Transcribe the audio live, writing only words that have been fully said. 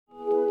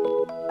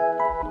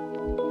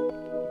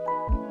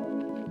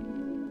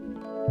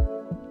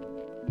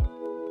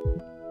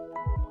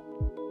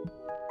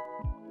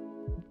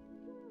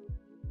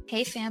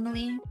Hey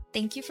family,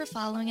 thank you for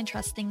following and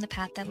trusting the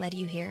path that led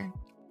you here.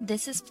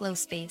 This is Flow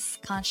Space,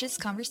 Conscious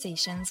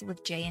Conversations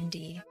with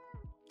J&D.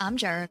 I'm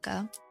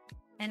Jerica.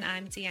 And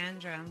I'm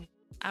Deandra.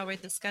 Our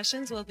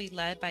discussions will be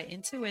led by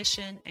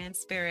intuition and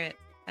spirit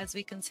as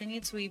we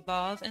continue to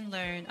evolve and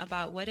learn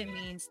about what it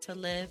means to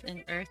live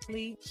an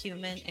earthly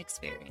human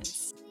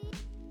experience.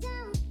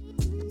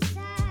 In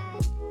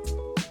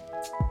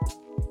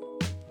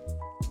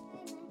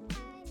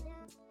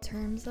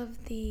terms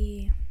of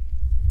the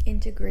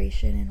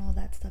integration and all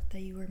that stuff that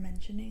you were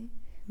mentioning,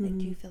 like,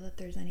 do you feel that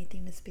there's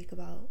anything to speak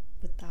about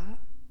with that?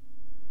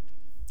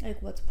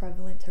 Like, what's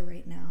prevalent to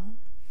right now?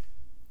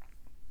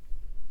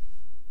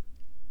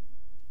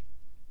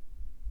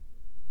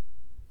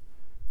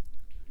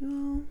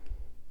 Well,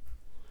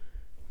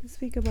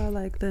 speak about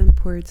like the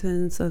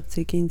importance of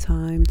taking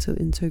time to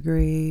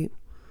integrate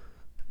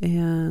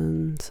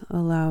and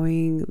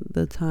allowing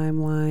the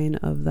timeline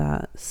of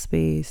that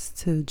space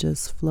to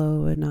just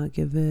flow and not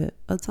give it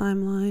a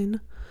timeline.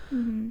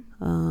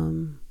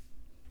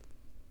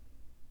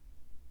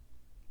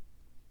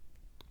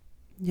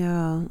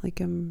 Yeah, like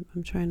I'm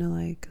trying to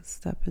like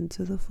step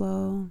into the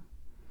flow,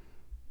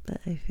 but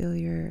I feel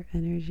your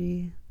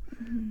energy.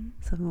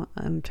 So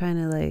I'm trying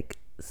to like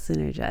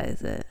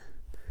synergize it.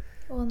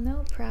 Well,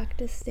 no,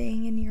 practice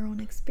staying in your own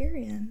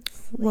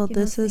experience. Like, well,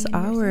 this is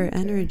our center.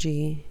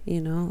 energy,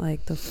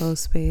 like the flow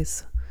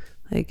space,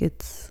 like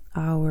it's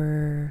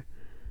our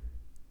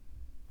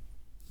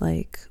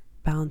like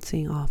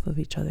bouncing off of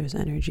each other's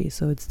energy,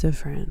 so it's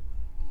different.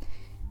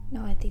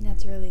 No, I think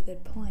that's a really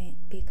good point,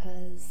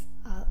 because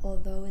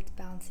although it's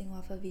bouncing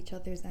off of each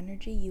other's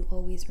energy, you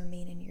always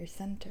remain in your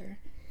center.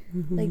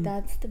 Like,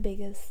 that's the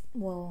biggest,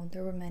 well,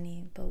 there were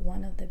many, but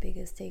one of the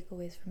biggest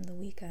takeaways from the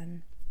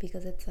weekend,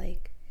 because it's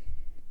like,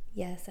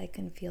 yes, I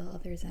can feel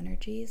others'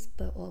 energies,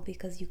 but all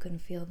because you can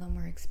feel them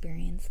or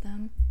experience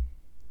them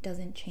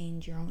doesn't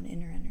change your own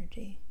inner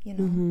energy,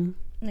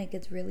 Like,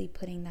 it's really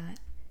putting that,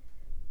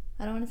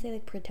 I don't want to say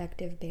like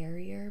protective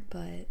barrier,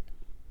 but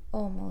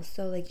almost.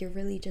 So like, you're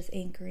really just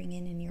anchoring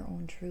in your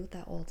own truth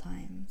at all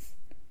times.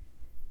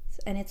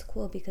 And it's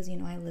cool because,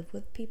 I live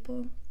with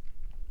people,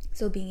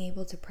 so being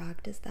able to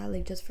practice that,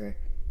 like, just for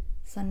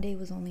Sunday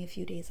was only a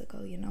few days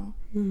ago,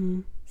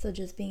 So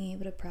just being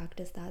able to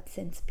practice that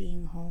since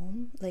being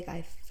home, like,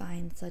 I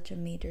find such a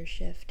major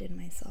shift in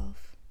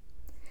myself.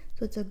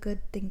 So it's a good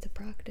thing to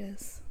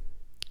practice.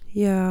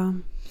 Yeah.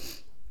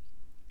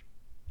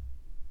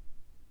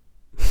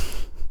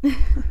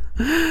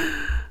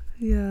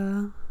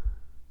 Yeah.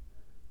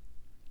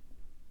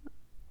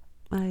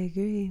 I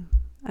agree.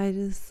 I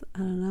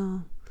don't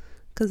know.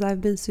 Because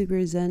I've been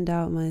super zen'd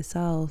out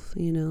myself,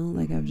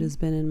 like I've just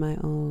been in my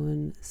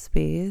own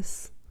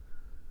space.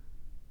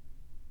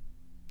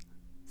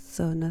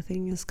 So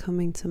nothing is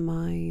coming to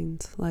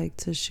mind, like,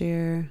 to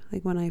share.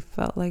 Like, when I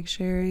felt like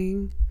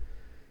sharing,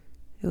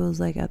 it was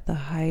like at the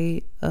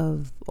height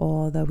of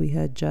all that we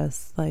had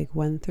just like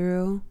went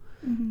through.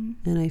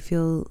 And I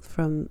feel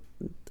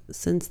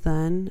since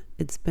then,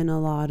 it's been a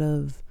lot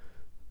of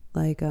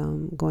like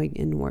going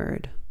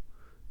inward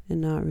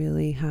and not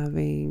really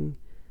having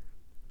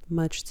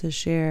much to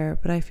share.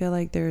 But I feel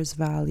like there's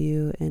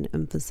value in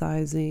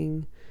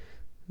emphasizing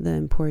the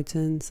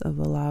importance of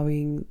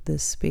allowing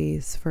this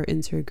space for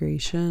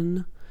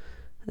integration,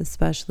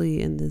 especially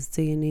in this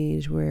day and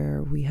age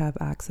where we have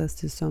access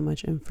to so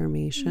much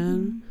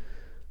information.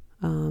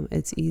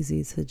 It's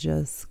easy to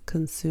just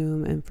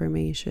consume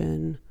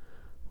information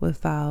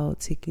without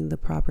taking the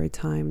proper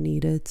time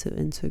needed to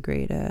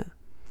integrate it.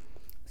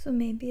 So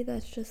maybe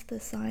that's just the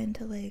sign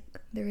to,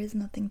 like, there is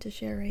nothing to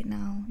share right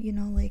now,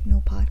 like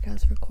no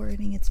podcast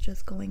recording, it's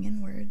just going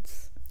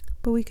inwards.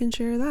 But we can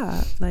share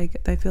that. Like,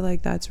 I feel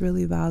like that's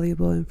really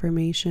valuable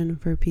information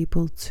for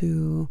people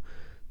to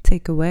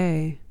take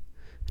away.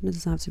 And it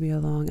doesn't have to be a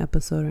long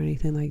episode or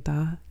anything like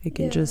that. It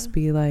can just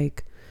be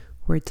like,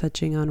 we're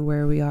touching on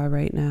where we are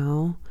right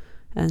now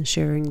and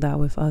sharing that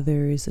with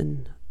others,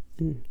 and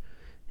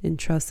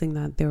trusting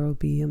that there will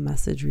be a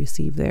message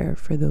received there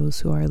for those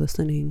who are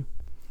listening.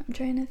 I'm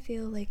trying to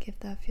feel like if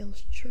that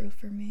feels true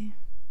for me,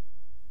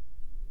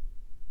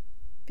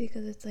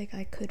 because it's like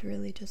I could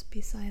really just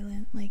be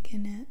silent, like,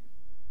 in it.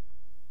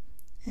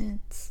 And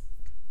it's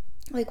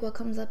like, what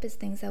comes up is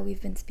things that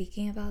we've been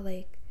speaking about,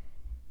 like,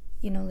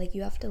 like,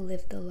 you have to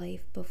live the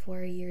life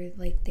before you're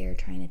like there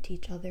trying to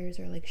teach others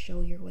or like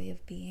show your way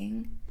of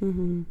being.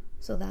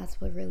 So that's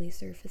what really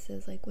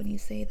surfaces, like, when you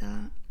say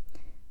that.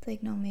 It's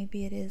like, no,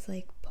 maybe it is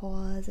like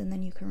pause and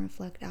then you can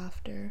reflect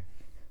after.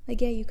 Like,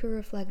 yeah, you could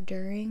reflect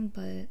during,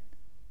 but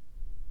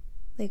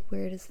like,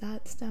 where does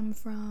that stem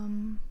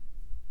from?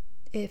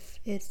 If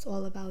it's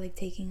all about like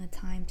taking a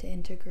time to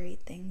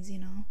integrate things,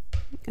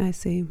 I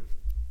see.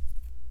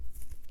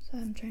 So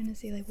I'm trying to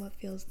see like what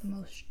feels the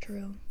most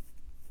true.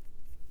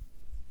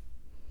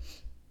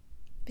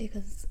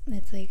 Because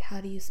it's like, how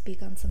do you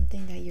speak on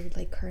something that you're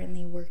like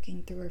currently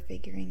working through or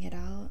figuring it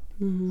out,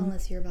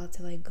 unless you're about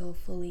to like go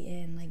fully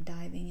in, like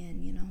diving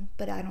in,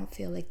 But I don't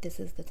feel like this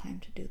is the time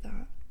to do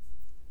that.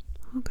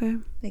 Okay.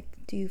 Like,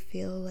 do you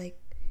feel like,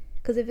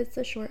 because if it's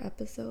a short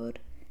episode,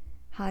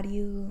 how do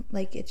you,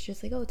 like, it's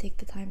just like, oh, take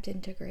the time to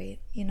integrate,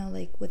 you know,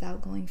 like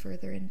without going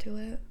further into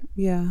it.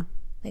 Yeah.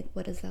 Like,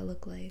 what does that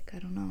look like? I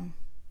don't know.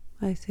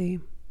 I see.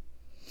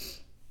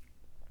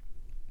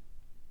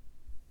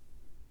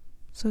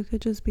 So it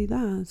could just be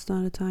that it's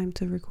not a time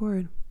to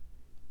record.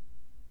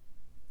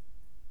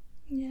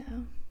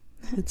 Yeah.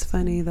 It's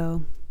funny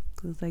though.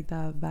 It's like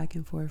that back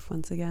and forth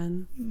once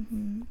again.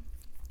 Mm-hmm.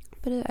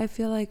 But I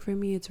feel like for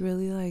me, it's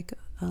really like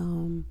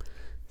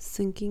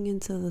sinking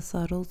into the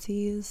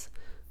subtleties,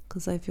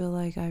 because I feel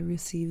like I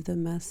received the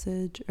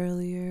message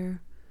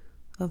earlier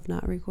of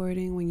not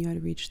recording when you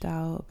had reached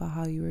out about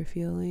how you were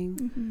feeling.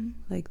 Mm-hmm.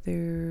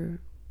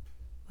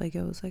 Like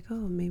it was like, oh,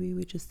 maybe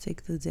we just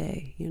take the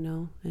day, you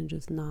know, and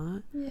just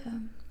not. Yeah.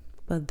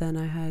 But then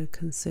I had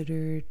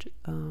considered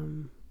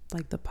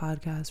like the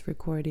podcast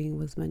recording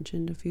was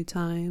mentioned a few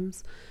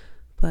times,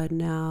 but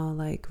now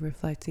like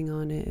reflecting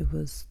on it, it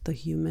was the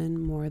human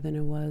more than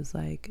it was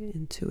like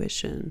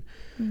intuition.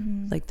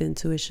 Mm-hmm. Like the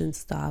intuition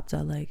stopped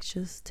at like,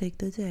 just take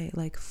the day,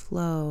 like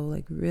flow,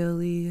 like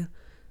really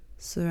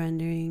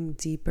surrendering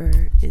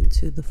deeper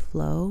into the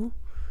flow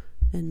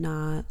and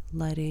not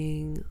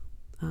letting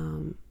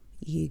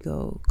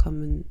ego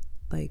come and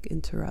like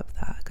interrupt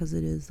that, because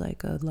it is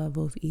like a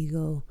level of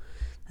ego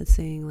that's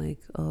saying like,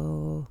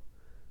 oh,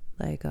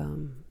 like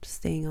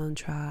staying on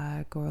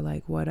track, or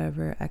like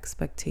whatever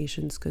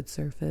expectations could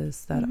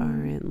surface that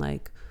aren't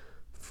like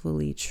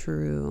fully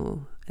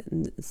true.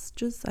 And it's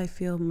just, I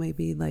feel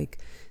maybe like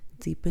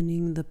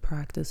deepening the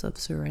practice of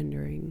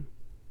surrendering.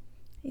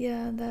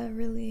 Yeah, that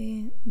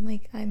really,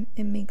 like,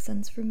 it makes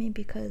sense for me,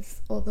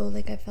 because although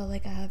like I felt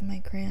like I have my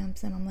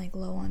cramps and I'm like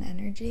low on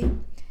energy,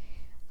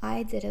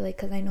 I did it like,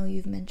 because I know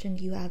you've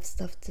mentioned you have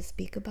stuff to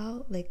speak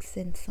about, like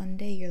since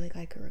Sunday you're like,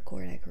 I could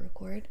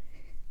record.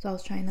 So I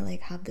was trying to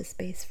like have the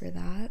space for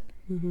that.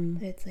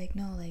 But it's like,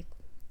 no, like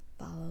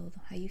follow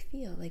how you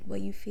feel. Like what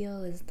you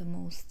feel is the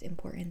most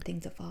important thing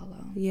to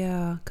follow.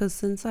 Yeah, because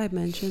since I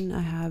mentioned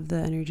I have the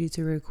energy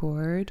to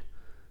record,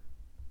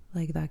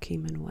 like that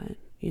came and went,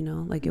 you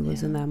know, like it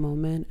was in that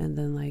moment. And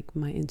then like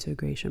my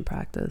integration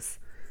practice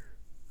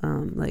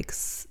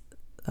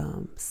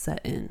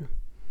set in.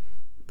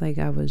 Like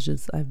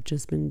I've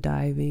just been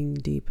diving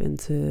deep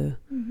into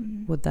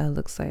what that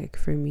looks like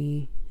for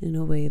me in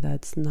a way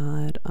that's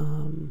not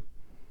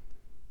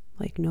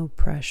like no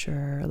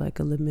pressure, like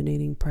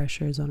eliminating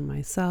pressures on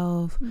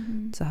myself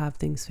to have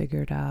things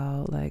figured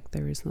out. Like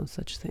there is no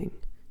such thing,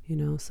 you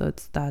know. So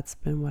that's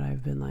been what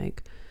I've been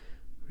like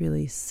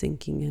really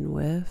sinking in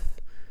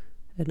with,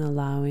 and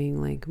allowing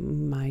like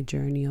my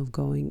journey of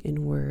going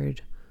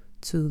inward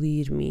to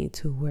lead me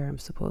to where I'm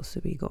supposed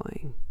to be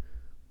going.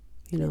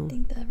 You know? I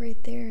think that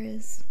right there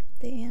is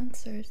the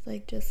answers.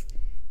 Like just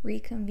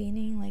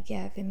reconvening. Like,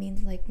 yeah, if it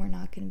means like we're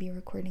not going to be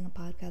recording a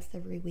podcast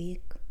every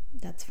week,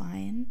 that's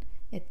fine.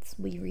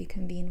 We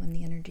reconvene when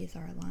the energies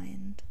are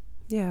aligned.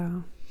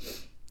 Yeah,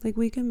 like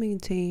we can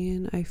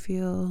maintain, I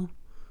feel,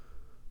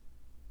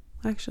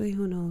 actually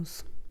who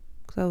knows,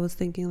 because I was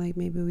thinking like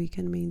maybe we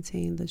can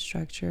maintain the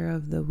structure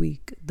of the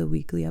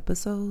weekly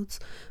episodes,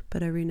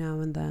 but every now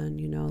and then,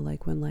 you know,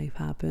 like when life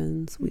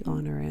happens, we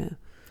honor it.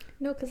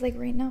 No, because like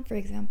right now, for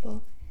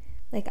example,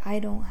 like I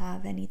don't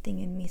have anything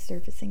in me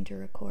surfacing to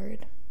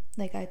record.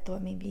 Like I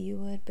thought maybe you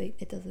would, but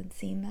it doesn't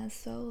seem as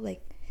so.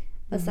 Like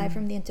aside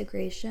from the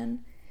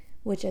integration,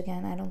 which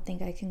again, I don't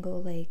think I can go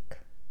like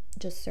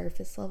just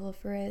surface level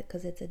for it,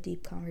 because it's a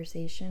deep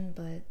conversation,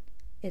 but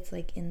it's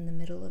like in the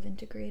middle of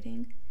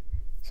integrating.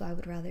 So I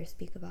would rather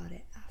speak about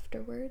it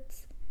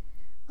afterwards.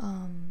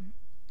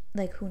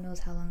 Like who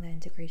knows how long that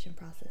integration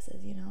process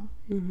is, you know?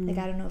 Like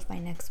I don't know if by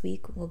next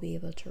week we'll be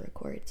able to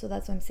record. So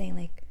that's what I'm saying,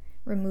 like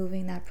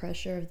removing that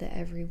pressure of the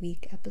every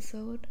week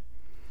episode,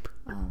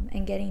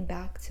 and getting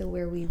back to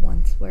where we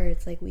once were.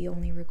 It's like we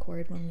only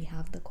record when we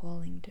have the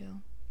calling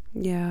to.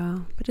 Yeah,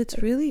 but it's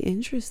really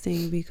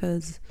interesting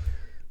because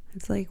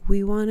it's like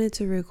we wanted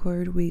to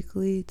record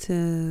weekly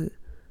to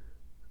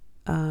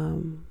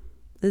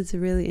it's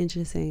really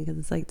interesting because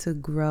it's like to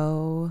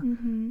grow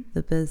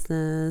the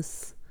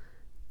business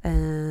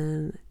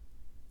and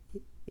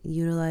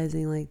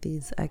utilizing like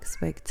these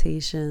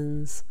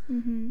expectations,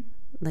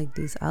 like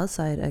these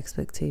outside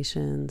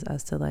expectations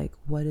as to like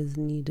what is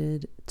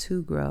needed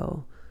to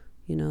grow,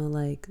 you know,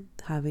 like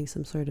having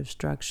some sort of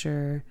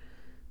structure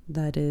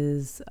that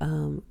is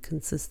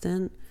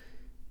consistent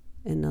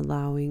and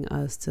allowing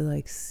us to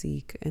like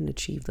seek and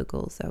achieve the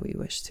goals that we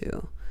wish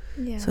to.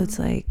 Yeah. So it's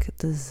like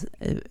this,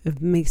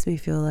 it makes me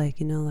feel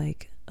like, you know,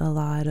 like a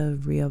lot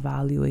of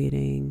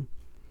reevaluating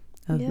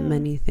of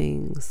many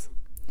things.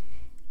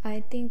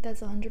 I think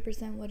that's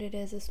 100% what it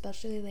is,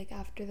 especially like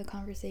after the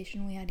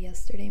conversation we had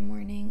yesterday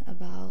morning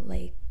about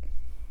like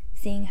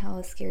seeing how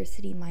a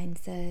scarcity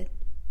mindset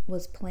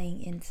was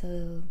playing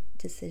into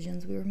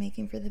decisions we were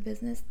making for the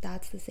business.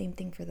 That's the same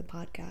thing for the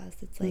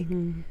podcast. It's like,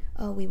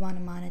 oh, we want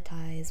to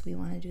monetize, we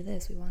want to do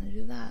this, we want to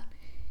do that.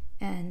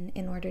 And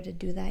in order to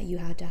do that, you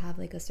had to have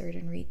like a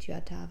certain reach, you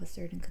had to have a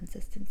certain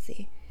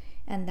consistency.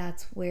 And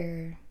that's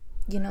where,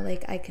 you know,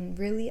 like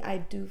I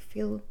do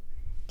feel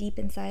deep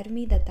inside of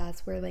me that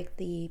that's where like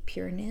the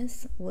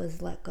pureness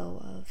was let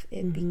go of.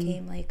 It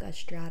became like a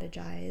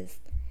strategized,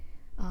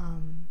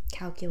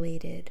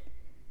 calculated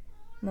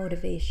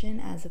motivation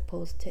as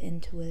opposed to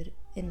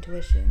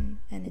intuition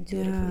and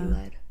intuitively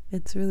led.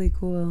 It's really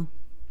cool.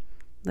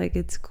 Like,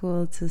 it's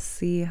cool to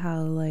see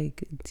how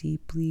like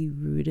deeply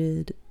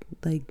rooted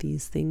like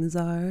these things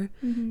are,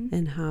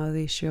 and how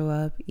they show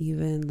up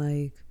even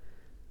like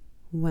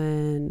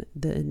when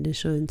the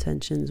initial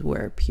intentions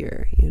were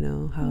pure, you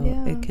know, how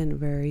it can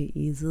very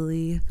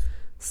easily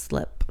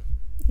slip.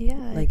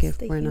 Like, it's if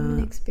the we're human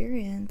not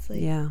experience,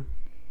 like,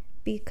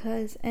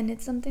 because, and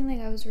it's something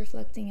like I was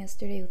reflecting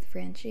yesterday with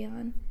Franchi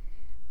on.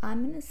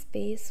 I'm in a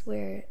space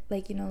where,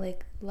 like, you know,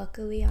 like,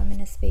 luckily I'm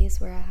in a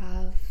space where I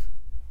have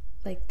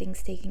like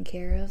things taken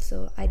care of,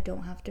 so I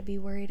don't have to be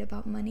worried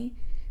about money,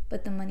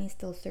 but the money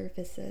still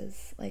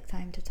surfaces like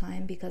time to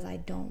time because I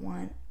don't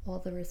want all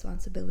the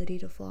responsibility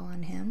to fall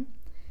on him.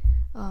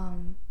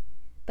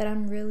 But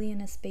I'm really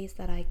in a space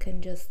that I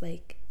can just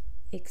like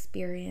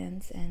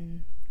experience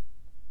and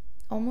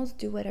almost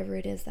do whatever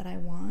it is that I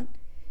want,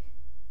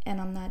 and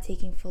I'm not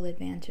taking full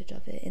advantage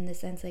of it, in the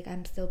sense like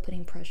I'm still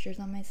putting pressures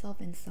on myself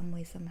in some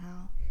way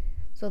somehow.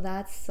 So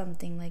that's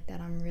something like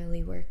that I'm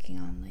really working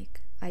on.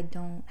 Like, I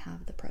don't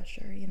have the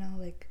pressure, you know,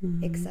 like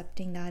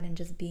accepting that and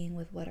just being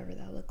with whatever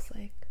that looks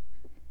like.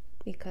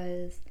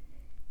 Because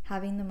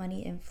having the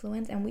money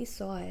influence, and we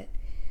saw it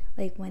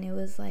like when it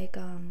was like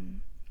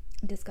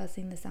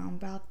discussing the sound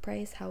bath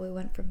price, how it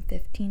went from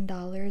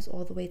 $15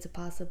 all the way to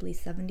possibly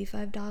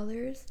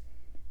 $75.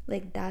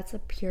 Like, that's a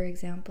pure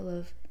example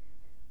of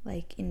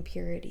like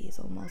impurities,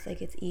 almost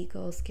like it's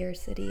ego,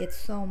 scarcity, it's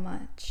so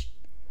much.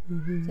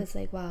 So it's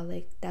like, wow,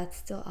 like that's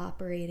still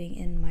operating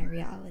in my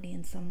reality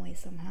in some way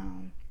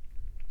somehow.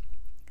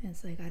 And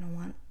it's like, I don't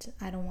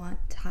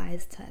want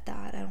ties to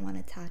that. I don't want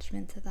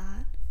attachment to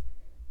that.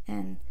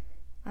 And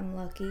I'm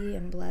lucky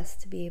and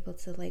blessed to be able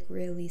to like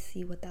really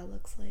see what that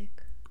looks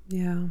like.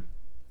 Yeah.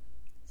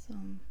 So,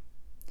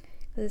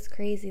 because it's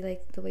crazy,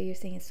 like the way you're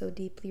saying it's so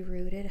deeply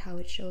rooted, how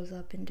it shows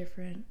up in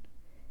different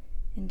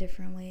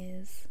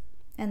ways.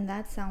 And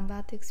that sound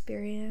bath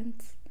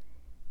experience,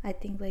 I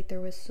think like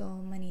there was so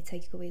many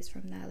takeaways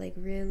from that, like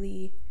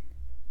really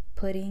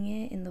putting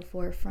it in the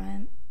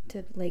forefront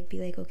to like be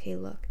like, okay,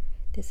 look,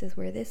 this is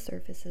where this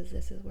surfaces,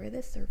 this is where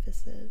this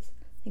surfaces.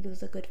 Like, it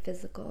was a good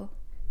physical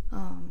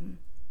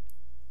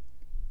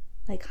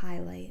like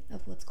highlight of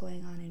what's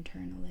going on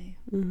internally.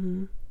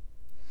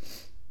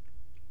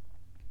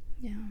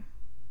 Yeah,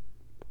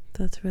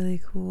 that's really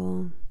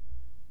cool.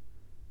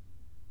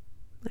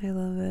 I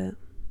love it.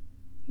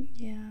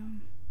 Yeah,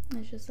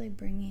 it's just like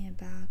bringing it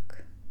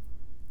back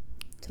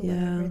to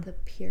whatever the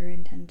pure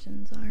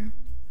intentions are.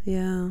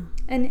 Yeah.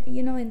 And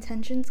you know,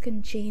 intentions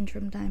can change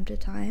from time to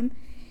time.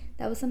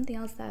 That was something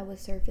else that was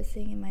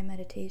surfacing in my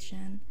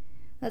meditation.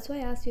 That's why I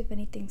asked you if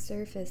anything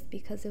surfaced,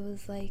 because it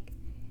was like,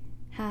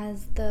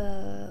 has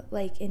the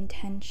like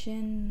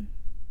intention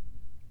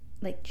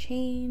like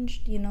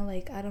changed, you know,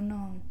 like I don't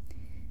know,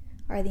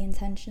 are the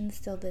intentions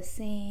still the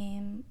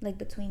same, like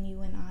between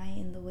you and I,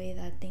 in the way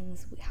that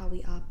things, how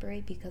we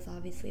operate, because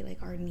obviously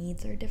like our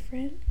needs are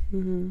different.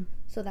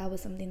 So that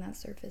was something that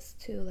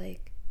surfaced too,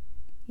 like,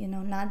 you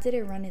know, not did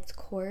it run its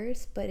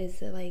course, but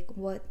is it like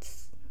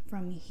what's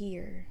from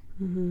here?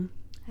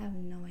 I have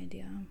no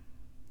idea.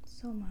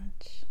 So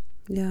much.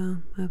 Yeah,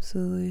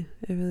 absolutely.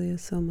 It really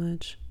is so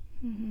much.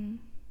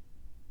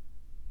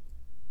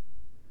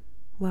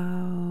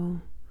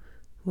 Wow.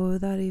 What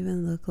would that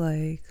even look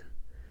like?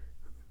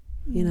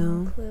 You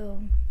know? No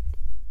clue.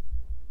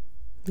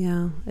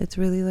 Yeah, it's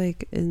really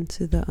like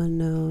into the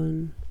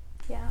unknown.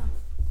 Yeah.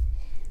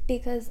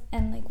 Because,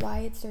 and like why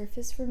it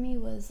surfaced for me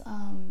was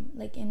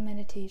like in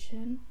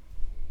meditation,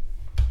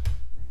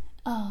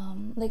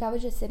 like I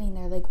was just sitting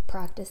there like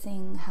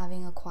practicing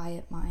having a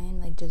quiet mind,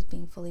 like just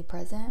being fully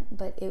present,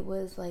 but it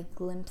was like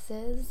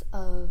glimpses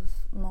of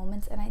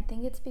moments. And I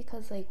think it's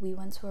because like we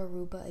went to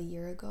Aruba a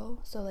year ago,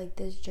 so like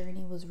this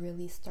journey was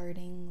really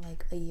starting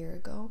like a year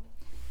ago,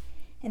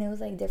 and it was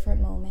like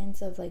different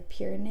moments of like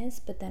pureness,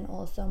 but then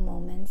also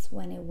moments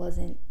when it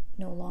wasn't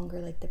no longer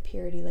like the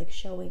purity, like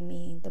showing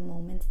me the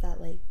moments that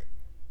like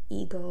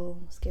ego,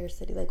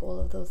 scarcity, like all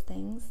of those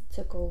things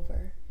took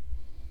over.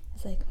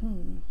 It's like,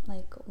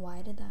 like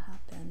why did that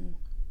happen?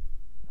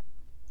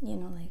 You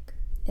know, like,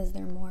 is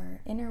there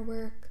more inner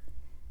work?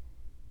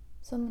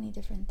 So many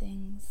different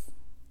things.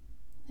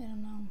 I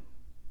don't know.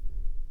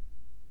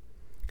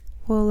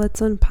 Well,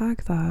 let's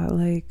unpack that.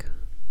 Like,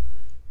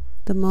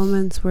 the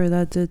moments where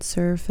that did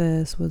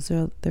surface, was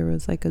there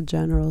was like a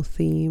general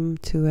theme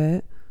to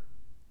it?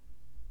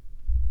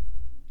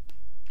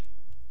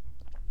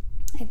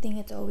 I think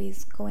it's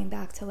always going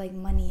back to like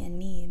money and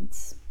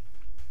needs.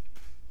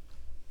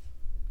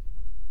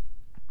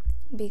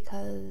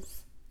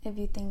 Because if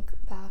you think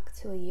back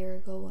to a year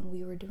ago when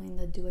we were doing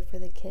the Do It For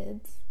The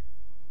Kids,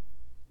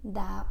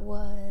 that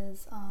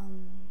was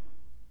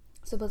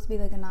supposed to be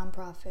like a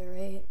nonprofit,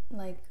 right?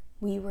 Like,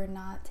 we were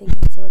not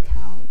taking into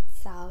account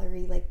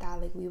salary like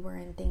that. Like, we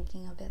weren't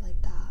thinking of it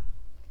like that.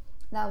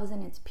 That was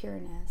in its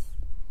pureness.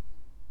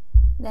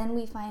 then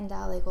we find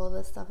out like all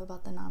this stuff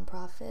about the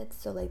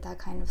nonprofits, so like that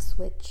kind of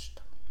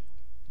switched.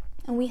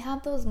 And we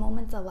have those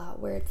moments a lot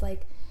where it's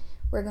like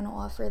we're gonna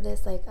offer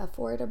this like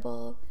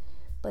affordable,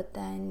 but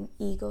then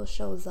ego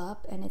shows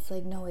up and it's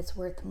like, no, it's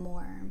worth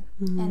more.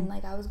 And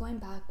like I was going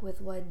back with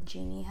what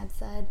Jeannie had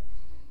said,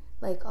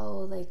 like, oh,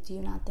 like, do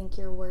you not think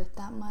you're worth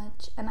that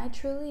much? And I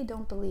truly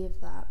don't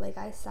believe that. Like,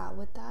 I sat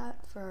with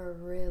that for a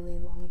really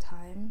long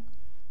time,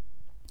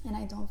 and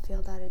I don't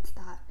feel that it's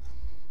that.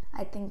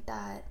 I think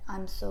that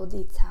I'm so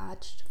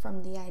detached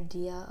from the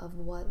idea of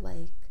what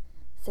like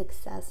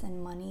success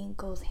and money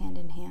goes hand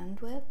in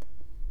hand with,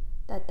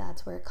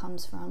 that's where it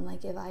comes from.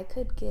 Like, if I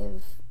could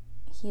give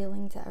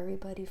healing to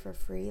everybody for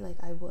free,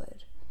 like I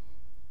would.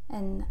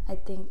 And I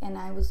think, and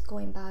I was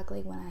going back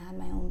like when I had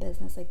my own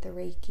business, like the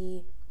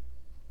Reiki,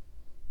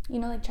 you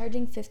know, like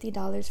charging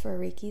 $50 for a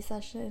Reiki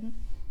session,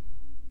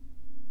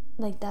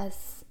 like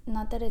that's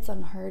not that it's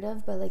unheard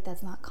of, but like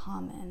that's not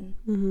common.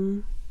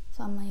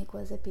 So I'm like,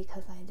 was it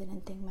because I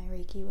didn't think my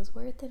Reiki was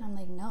worth it? I'm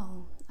like,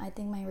 no, I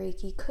think my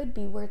Reiki could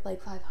be worth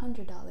like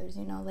 $500,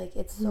 you know, like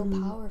it's so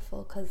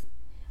powerful, because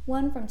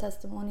one, from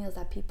testimonials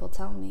that people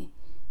tell me,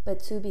 but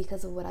two,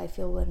 because of what I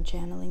feel when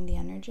channeling the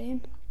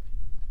energy.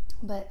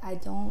 But I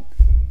don't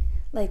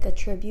like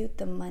attribute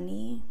the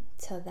money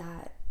to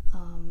that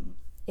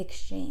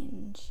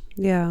exchange.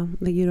 Yeah,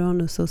 like you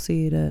don't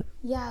associate it.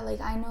 Yeah, like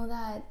I know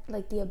that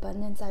like the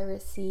abundance I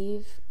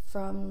receive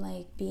from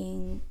like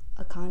being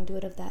a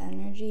conduit of that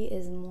energy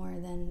is more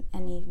than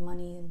any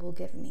money will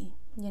give me.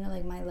 You know,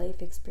 like my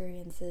life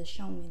experiences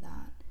show me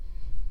that.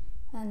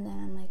 And then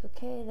I'm like,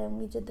 okay, then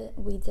we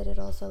did it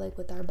also like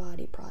with our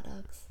body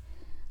products.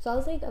 So I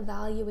was like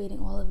evaluating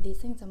all of these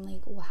things. I'm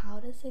like, well, how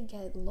does it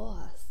get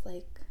lost?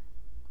 Like,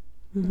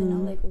 you know,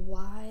 like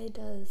why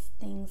does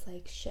things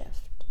like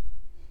shift?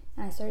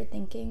 And I started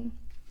thinking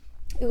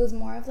it was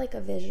more of like a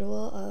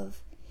visual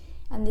of,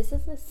 and this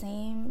is the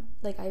same,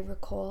 like I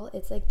recall,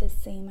 it's like the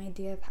same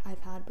idea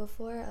I've had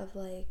before of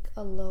like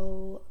a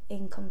low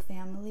income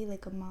family,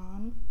 like a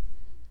mom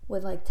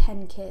with like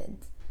 10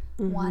 kids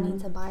wanting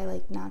to buy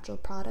like natural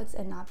products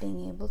and not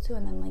being able to,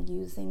 and then like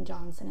using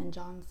Johnson &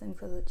 Johnson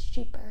because it's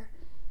cheaper.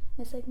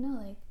 It's like, no,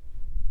 like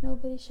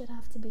nobody should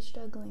have to be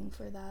struggling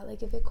for that.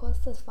 Like if it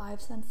costs us 5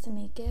 cents to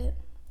make it,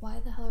 why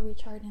the hell are we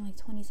charging like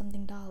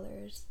 $20-something?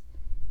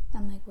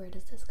 I'm like, where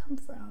does this come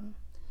from?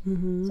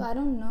 So I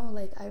don't know,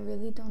 like I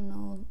really don't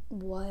know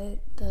what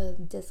the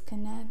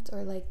disconnect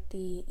or like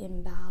the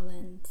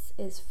imbalance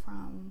is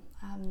from.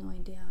 I have no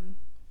idea.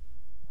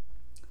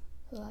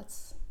 So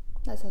that's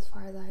as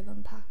far as I've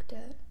unpacked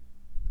it.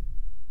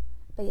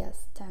 But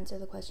yes, to answer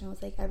the question,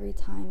 was like every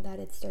time that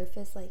it's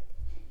surfaced, like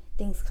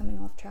things coming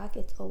off track,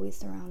 it's always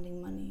surrounding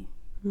money.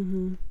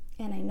 And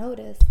I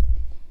noticed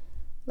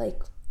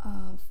like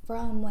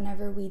from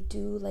whenever we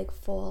do like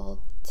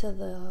fall to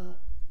the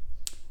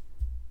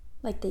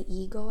like the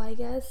ego, I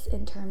guess,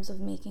 in terms of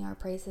making our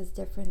prices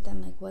different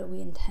than like what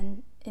we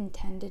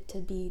intended to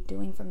be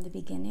doing from the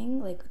beginning,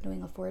 like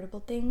doing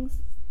affordable things,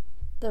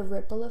 the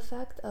ripple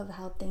effect of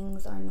how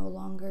things are no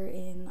longer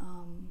in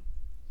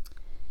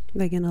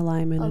like in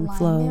alignment and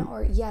flow,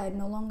 or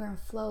no longer in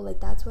flow, like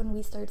that's when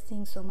we start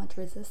seeing so much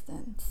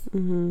resistance.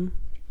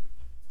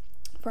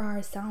 For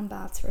our sound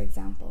baths, for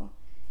example,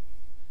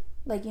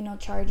 like, you know,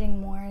 charging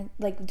more,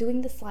 like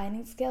doing the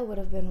sliding scale would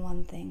have been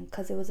one thing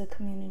because it was a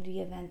community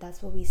event.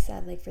 That's what we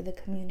said, like for the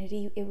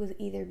community it would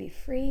either be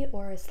free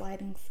or a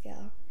sliding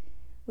scale.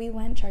 We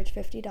went, charged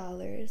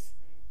 $50,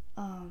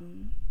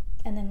 and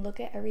then look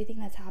at everything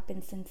that's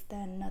happened since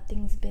then.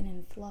 Nothing's been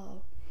in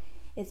flow.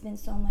 It's been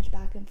so much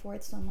back and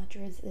forth, so much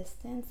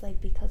resistance, like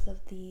because of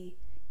the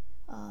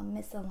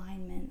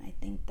misalignment, I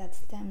think, that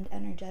stemmed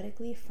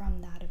energetically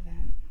from that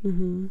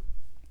event.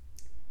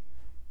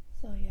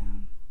 So yeah,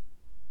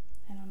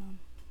 I don't know.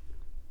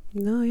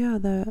 No, yeah,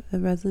 that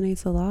it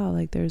resonates a lot.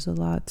 Like there's a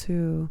lot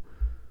to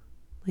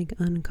like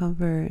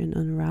uncover and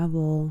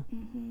unravel,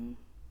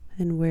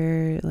 and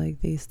where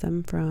like they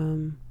stem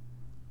from.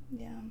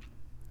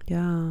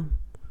 Yeah,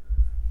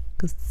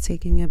 because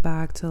taking it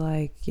back to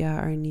like, yeah,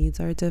 our needs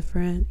are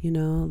different, you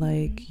know,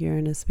 like you're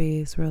in a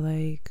space where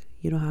like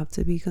you don't have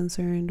to be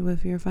concerned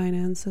with your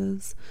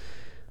finances.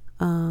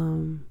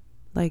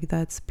 Like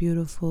that's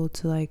beautiful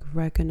to like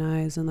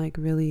recognize and like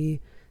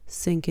really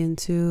sink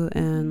into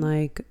and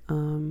like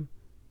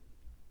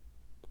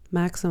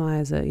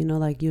maximize it, you know,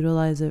 like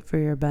utilize it for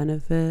your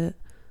benefit.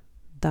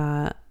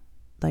 That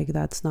like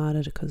that's not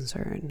a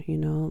concern, you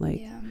know,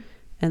 like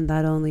and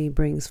that only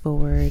brings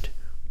forward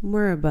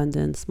more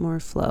abundance, more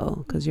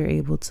flow, because you're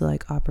able to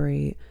like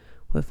operate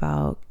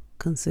without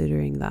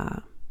considering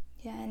that.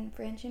 Yeah, and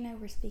Franchi and I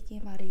were speaking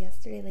about it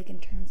yesterday, like in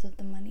terms of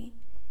the money,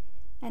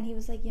 and he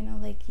was like, you know,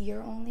 like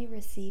you're only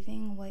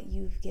receiving what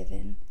you've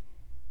given.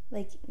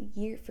 Like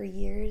for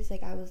years,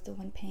 like I was the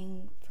one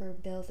paying for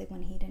bills, like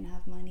when he didn't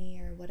have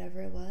money or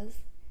whatever it was.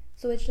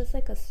 So it's just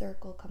like a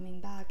circle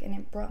coming back, and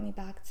it brought me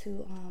back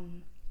to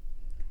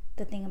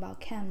the thing about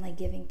Chem, like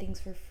giving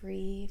things for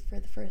free for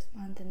the first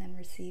month and then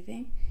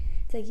receiving.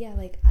 It's like, yeah,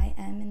 like I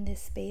am in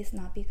this space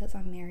not because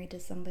I'm married to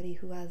somebody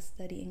who has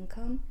steady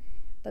income,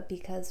 but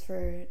because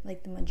for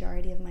like the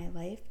majority of my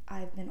life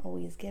I've been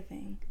always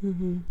giving.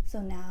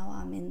 So now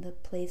I'm in the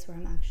place where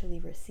I'm actually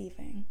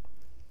receiving.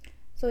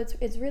 So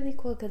it's really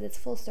cool because it's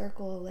full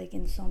circle, like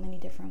in so many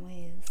different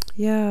ways.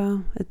 Yeah,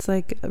 it's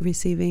like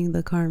receiving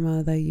the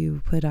karma that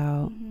you put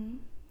out.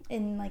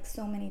 In like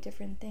so many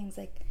different things,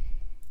 like,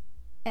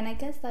 and I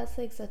guess that's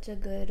like such a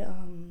good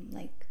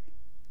like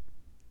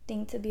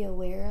thing to be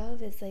aware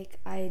of. Is like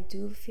I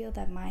do feel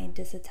that my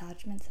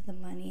disattachment to the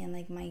money and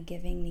like my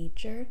giving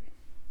nature,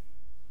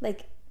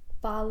 like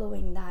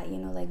following that, you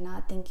know, like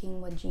not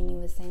thinking what Jeannie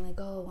was saying, like,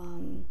 oh,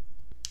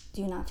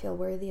 do you not feel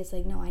worthy? It's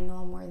like, no, I know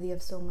I'm worthy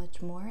of so much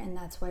more, and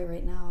that's why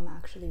right now I'm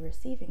actually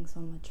receiving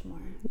so much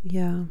more.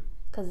 Yeah,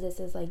 because this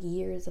is like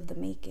years of the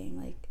making.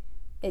 Like,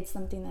 it's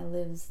something that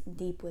lives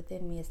deep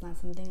within me. It's not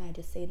something I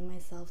just say to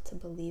myself to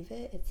believe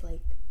it. It's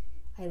like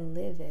I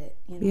live it,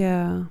 you know?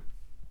 Yeah.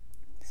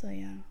 So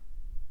yeah,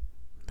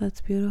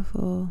 that's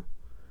beautiful.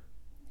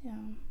 yeah.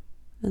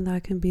 And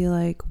that can be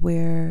like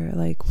where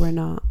like we're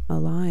not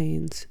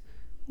aligned,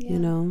 you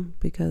know,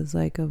 because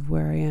like of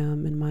where I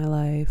am in my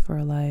life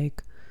or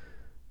like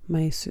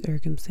my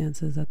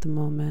circumstances at the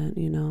moment,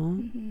 you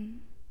know.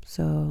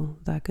 So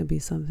that could be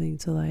something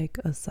to like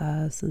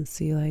assess and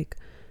see like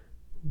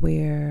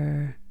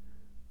where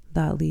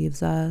that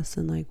leaves us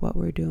and like what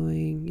we're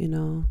doing, you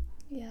know.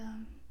 Yeah,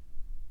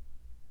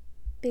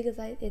 because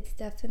it's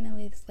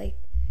definitely, it's like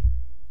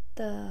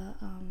the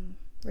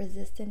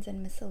resistance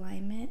and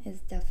misalignment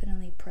is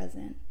definitely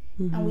present,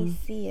 and we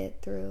see it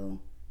through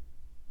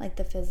like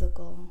the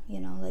physical, you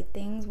know, like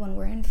things when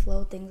we're in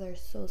flow, things are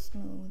so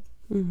smooth,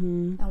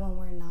 and when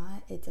we're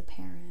not, it's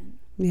apparent.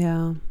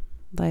 Yeah,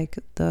 like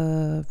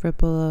the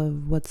ripple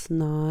of what's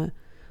not.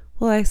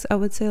 Well, I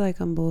would say like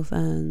on both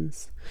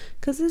ends,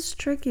 because it's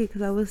tricky,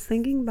 because I was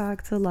thinking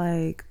back to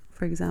like,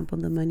 for example,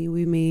 the money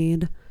we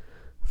made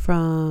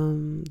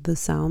from the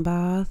sound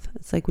bath.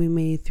 It's like we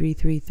made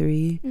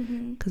 333,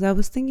 because I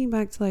was thinking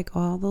back to like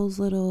all those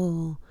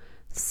little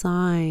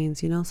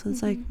signs, you know. So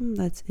it's like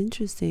that's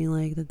interesting,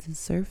 like that the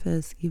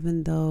surface,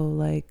 even though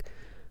like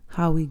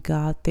how we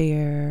got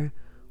there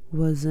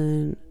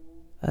wasn't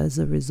as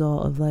a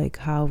result of like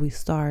how we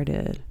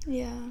started,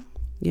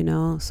 you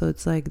know. So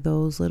it's like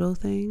those little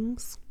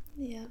things.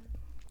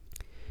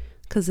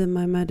 Because in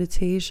my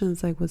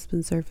meditations, like what's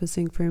been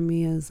surfacing for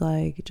me is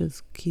like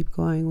just keep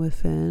going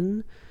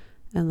within,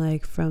 and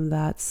like from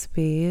that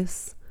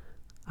space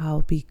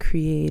I'll be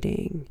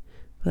creating,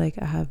 but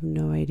like I have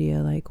no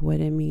idea like what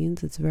it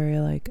means. It's very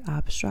like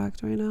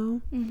abstract right now.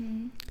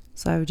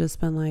 So I've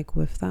just been like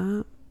with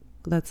that.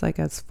 That's like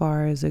as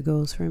far as it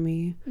goes for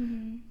me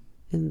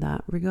in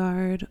that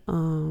regard.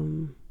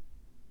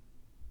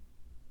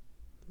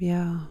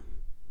 Yeah,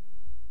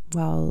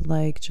 well,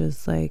 like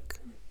just like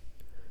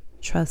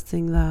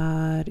trusting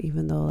that,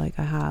 even though like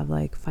I have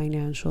like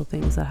financial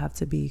things that I have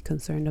to be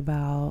concerned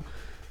about.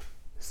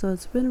 So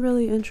it's been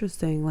really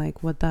interesting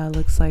like what that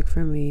looks like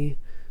for me,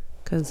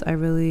 because I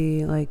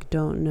really like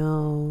don't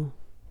know.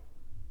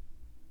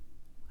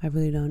 I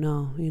really don't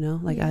know, you know,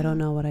 like I don't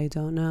know what I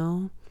don't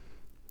know.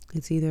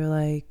 It's either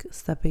like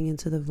stepping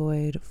into the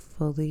void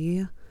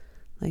fully,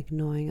 like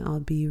knowing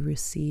I'll be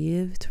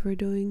received for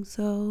doing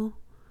so,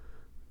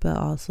 but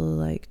also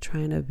like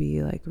trying to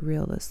be like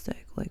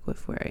realistic, like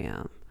with where I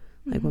am,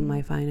 like with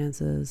my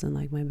finances and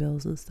like my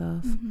bills and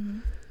stuff.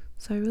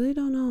 So I really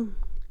don't know.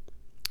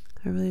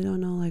 I really don't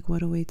know like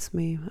what awaits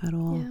me at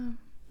all. Yeah.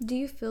 Do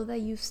you feel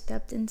that you've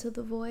stepped into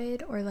the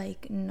void, or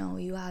like no,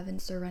 you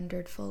haven't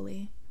surrendered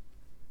fully?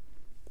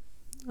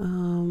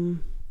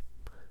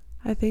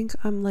 I think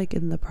I'm like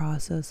in the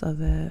process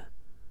of it,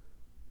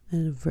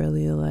 and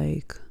really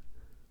like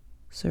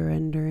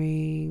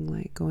surrendering,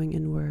 like going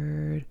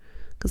inward.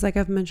 Because like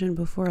I've mentioned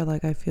before,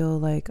 like I feel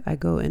like I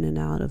go in and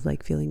out of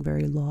like feeling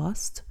very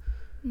lost,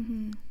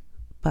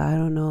 but I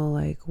don't know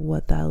like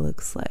what that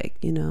looks like,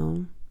 you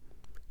know.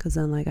 Because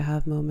then like I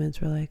have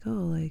moments where like, oh,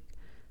 like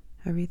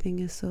everything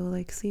is so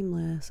like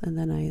seamless, and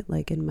then I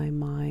like in my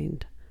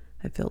mind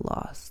I feel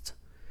lost.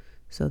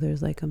 So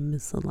there's like a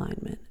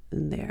misalignment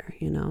in there,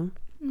 you know.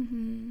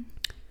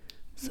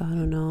 So I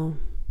don't know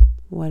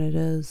what it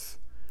is.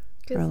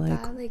 Because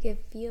like, that like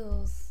it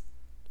feels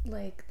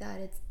like that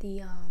it's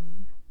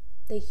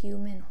the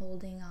human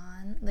holding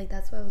on. Like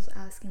that's why I was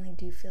asking, like,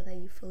 do you feel that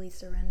you fully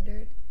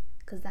surrendered?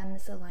 Because that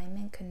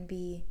misalignment can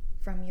be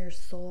from your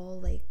soul,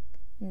 like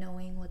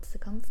knowing what's to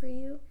come for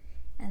you,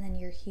 and then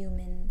your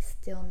human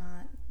still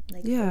not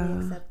like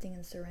fully accepting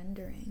and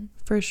surrendering.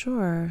 For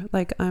sure,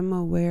 like I'm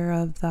aware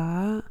of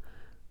that,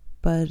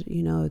 but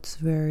you know, it's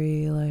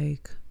very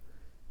like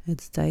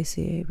it's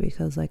dicey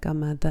because like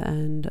I'm at the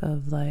end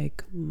of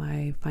like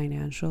my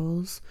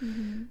financials.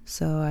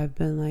 So I've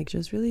been like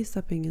just really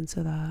stepping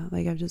into that.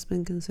 Like I've just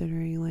been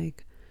considering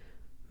like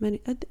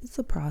it's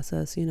a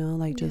process, you know,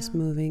 like just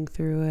moving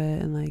through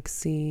it and like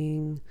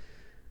seeing,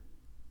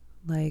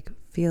 like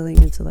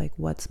feeling into like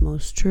what's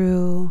most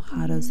true.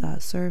 How does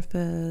that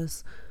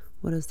surface?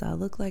 What does that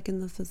look like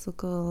in the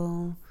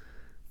physical?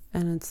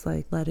 And it's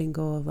like letting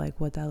go of like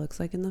what that looks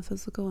like in the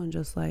physical and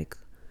just like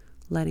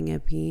letting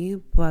it be.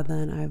 But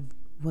then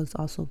I've was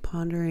also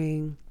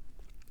pondering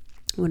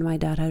when my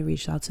dad had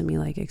reached out to me,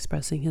 like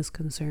expressing his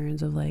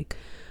concerns of like,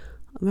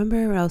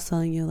 remember I was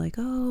telling you like,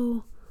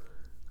 oh,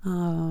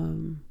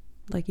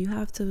 like you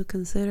have to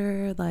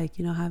consider like,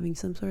 you know, having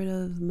some sort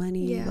of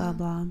money, blah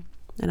blah.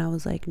 And I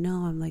was like,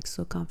 no, I'm like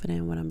so confident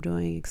in what I'm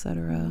doing,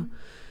 etc.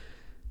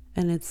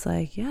 And it's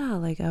like, yeah,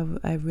 like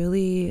I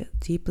really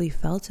deeply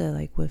felt it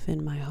like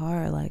within my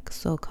heart, like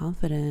so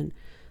confident,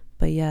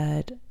 but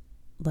yet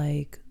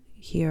like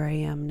here I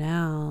am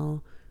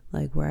now,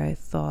 like where I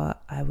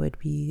thought I would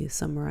be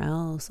somewhere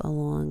else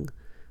along,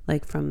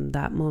 like from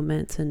that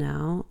moment to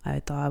now, I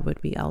thought I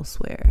would be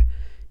elsewhere,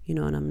 you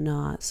know, and I'm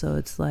not. So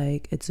it's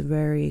like, it's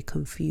very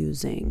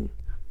confusing,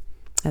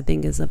 I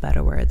think is a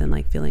better word than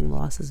like feeling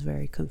lost, is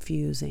very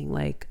confusing.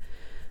 Like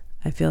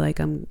I feel like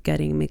I'm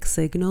getting mixed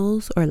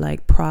signals or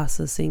like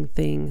processing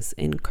things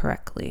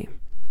incorrectly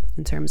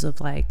in terms of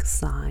like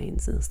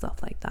signs and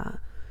stuff like that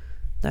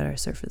are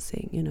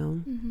surfacing, you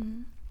know?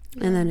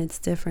 And then it's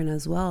different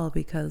as well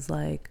because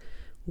like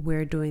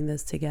we're doing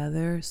this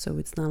together. So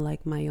it's not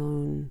like my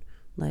own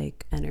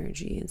like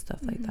energy and stuff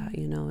like that,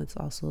 you know? It's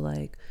also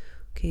like,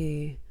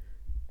 okay,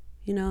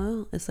 you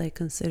know, it's like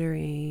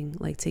considering,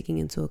 like taking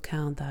into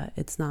account that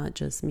it's not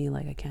just me.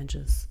 Like I can't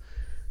just,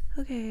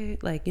 okay,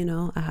 like, you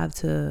know, I have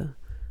to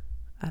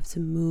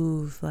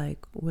move like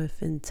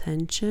with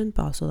intention,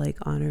 but also like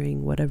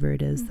honoring whatever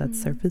it is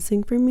that's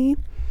surfacing for me,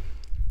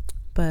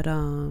 but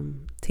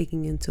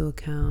taking into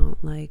account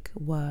like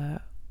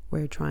what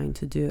we're trying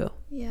to do,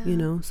 you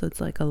know. So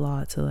it's like a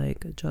lot to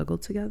like juggle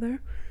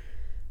together.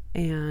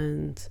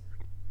 And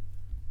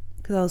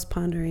because I was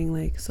pondering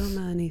like so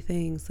many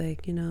things,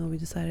 like, you know, we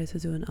decided to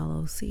do an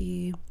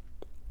LLC,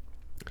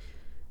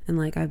 and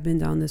like I've been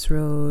down this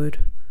road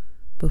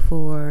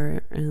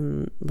before,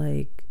 and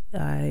like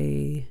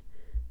I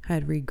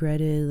had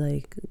regretted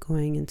like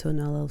going into an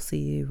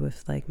LLC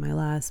with like my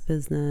last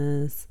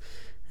business.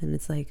 And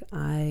it's like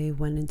I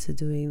went into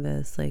doing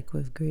this like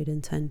with great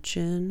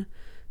intention,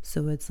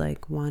 so it's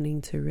like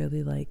wanting to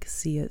really like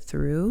see it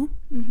through.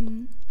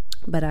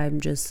 But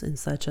I'm just in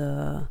such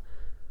a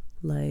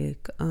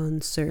like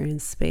uncertain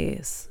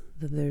space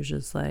that there's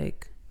just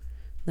like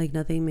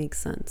nothing makes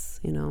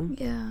sense, you know?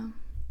 Yeah.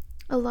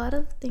 A lot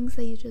of things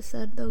that you just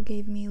said, though,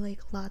 gave me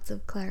like lots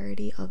of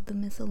clarity of the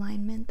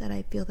misalignment that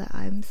I feel that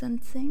I'm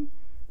sensing,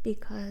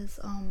 because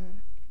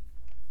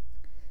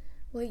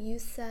what you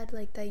said,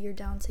 like that you're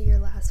down to your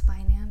last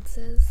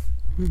finances,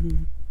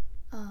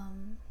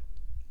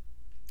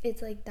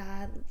 it's like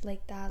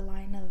that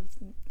line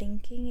of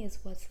thinking is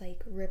what's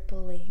like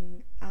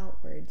rippling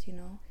outwards, you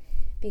know?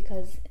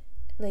 Because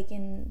like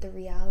in the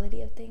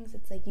reality of things,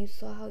 it's like you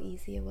saw how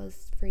easy it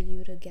was for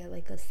you to get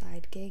like a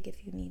side gig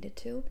if you needed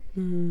to.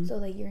 So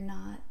like you're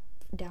not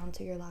down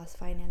to your last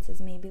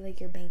finances. Maybe like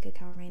your bank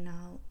account right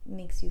now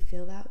makes you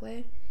feel that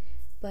way,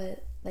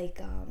 but like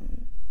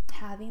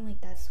having like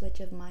that switch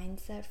of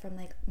mindset from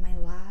like my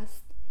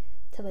last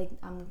to like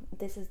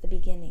this is the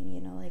beginning,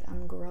 you know, like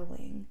I'm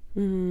growing.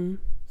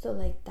 So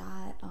like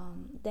that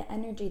the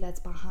energy that's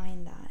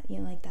behind that, you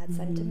know, like that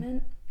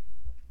sentiment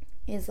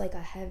is like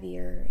a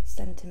heavier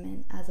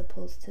sentiment, as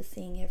opposed to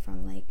seeing it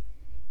from like,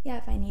 yeah,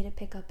 if I need to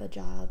pick up a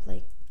job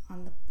like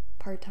on the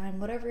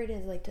part-time, whatever it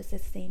is, like to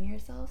sustain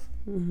yourself,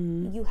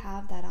 you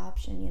have that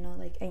option, you know,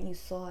 like, and you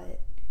saw it.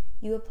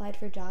 You applied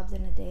for jobs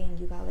in a day and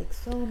you got like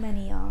so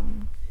many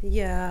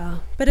yeah,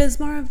 but it's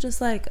more of just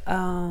like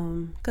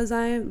because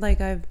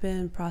I've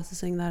been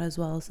processing that as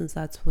well, since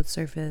that's what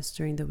surfaced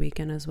during the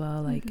weekend as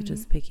well, like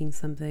just picking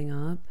something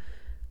up.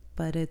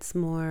 But it's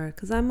more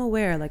because I'm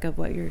aware like of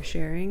what you're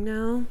sharing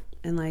now,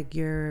 and like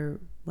you're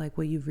like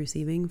what you've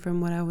receiving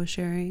from what I was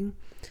sharing.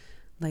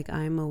 Like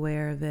I'm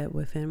aware of it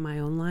within my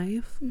own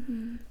life,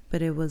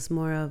 but it was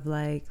more of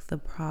like the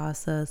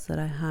process that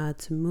I had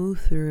to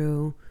move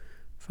through,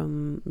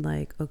 from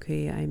like,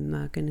 okay, I'm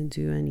not gonna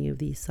do any of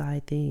these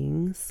side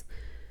things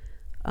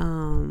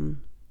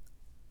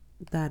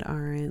that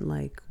aren't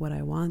like what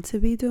I want to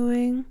be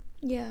doing.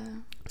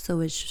 So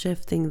it's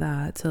shifting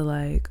that to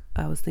like,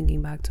 I was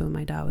thinking back to what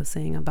my dad was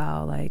saying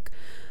about like,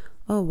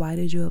 oh, why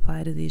did you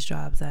apply to these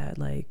jobs that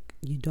like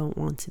you don't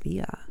want to be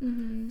at?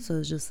 So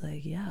it's just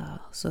like, yeah,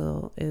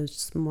 so it was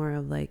just more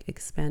of like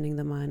expanding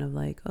the mind of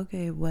like,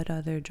 okay, what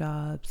other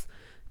jobs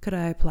could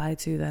I apply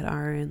to that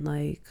aren't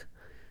like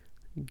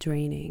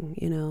draining,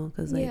 you know?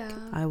 Because like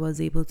I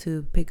was able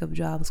to pick up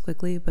jobs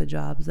quickly, but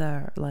jobs that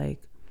are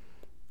like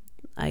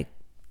I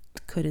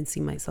couldn't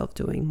see myself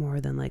doing more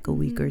than like a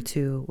week or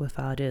two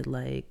without it,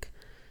 like,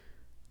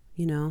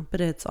 you know.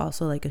 But it's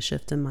also like a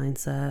shift in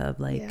mindset of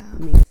like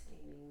maintaining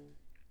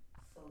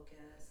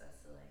focus as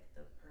to like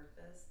the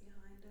purpose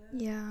behind it.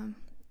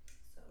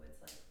 So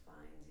it's like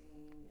finding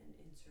and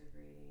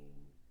integrating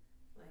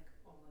like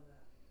all of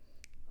that.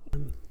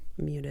 I'm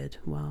muted.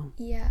 Wow.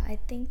 I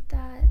think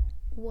that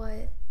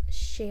what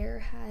Cher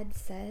had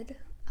said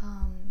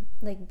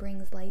like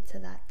brings light to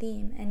that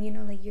theme. And you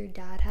know, like your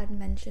dad had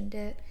mentioned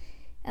it,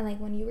 and like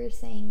when you were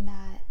saying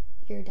that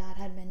your dad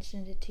had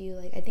mentioned it to you,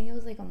 like I think it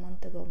was like a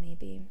month ago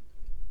maybe,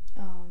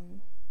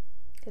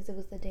 because it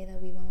was the day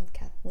that we went with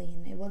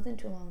Kathleen. It wasn't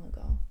too long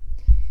ago.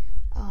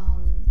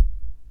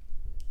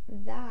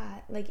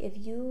 That, like, if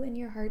you in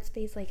your heart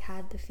space, like,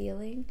 had the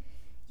feeling,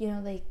 you know,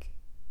 like,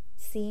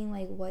 seeing,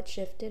 like, what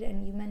shifted,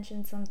 and you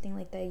mentioned something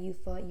like that you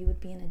thought you would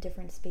be in a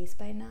different space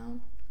by now.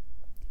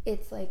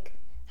 It's, like,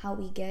 how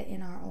we get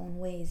in our own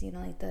ways, you know,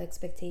 like, the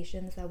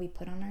expectations that we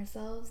put on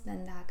ourselves,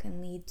 then that can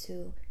lead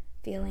to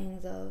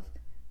feelings of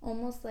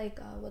almost, like,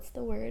 what's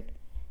the word?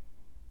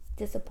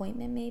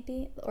 Disappointment,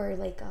 maybe? Or,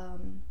 like,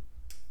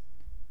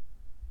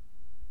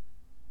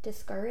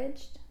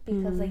 discouraged,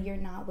 because, like, you're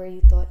not where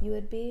you thought you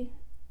would be.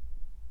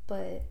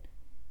 But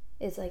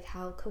it's like,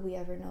 how could we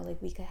ever know? Like,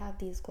 we could have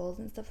these goals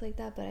and stuff like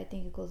that, but I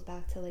think it goes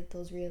back to, like,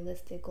 those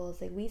realistic goals.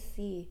 Like, we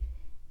see,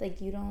 like,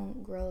 you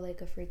don't grow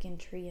like a freaking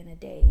tree in a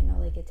day, you know,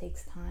 like, it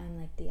takes time,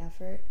 like, the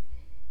effort.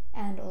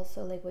 And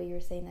also, like, what you're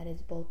saying, that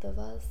it's both of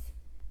us,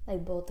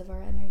 like, both of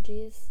our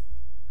energies.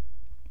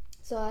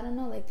 So I don't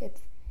know, like, it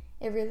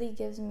really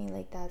gives me,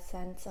 like, that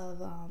sense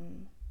of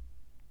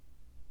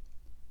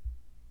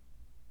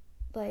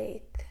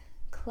like,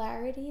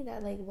 clarity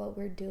that, like, what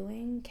we're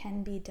doing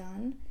can be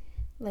done,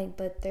 like,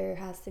 but there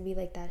has to be,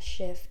 like, that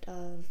shift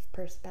of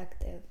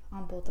perspective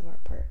on both of our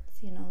parts,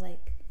 you know,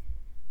 like,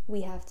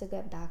 we have to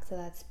get back to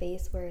that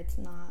space where it's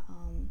not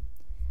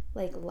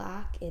like,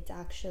 lack, it's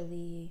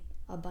actually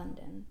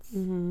abundance.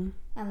 And,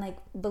 like,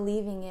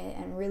 believing it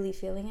and really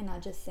feeling it,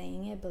 not just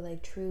saying it, but,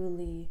 like,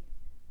 truly,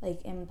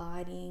 like,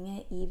 embodying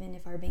it, even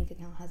if our bank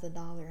account has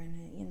 $1 in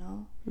it, you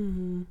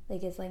know?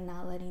 Like, it's, like,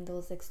 not letting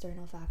those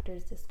external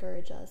factors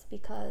discourage us,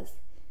 because,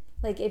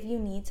 like, if you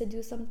need to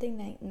do something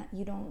that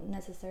you don't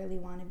necessarily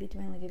want to be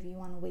doing, like, if you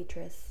want to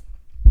waitress,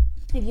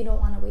 if you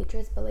don't want to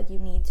waitress, but, like, you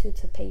need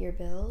to pay your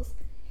bills,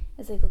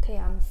 it's like, okay,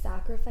 I'm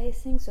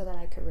sacrificing so that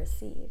I could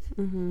receive.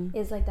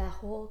 It's like that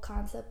whole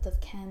concept of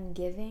can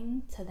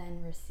giving to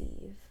then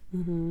receive.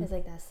 It's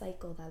like that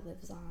cycle that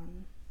lives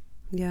on.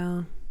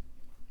 Yeah.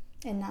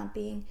 And not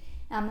being,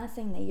 I'm not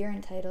saying that you're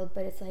entitled,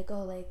 but it's like,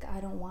 oh, like,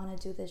 I don't want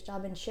to do this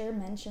job. And Cher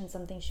mentioned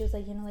something. She was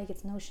like, you know, like,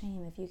 it's no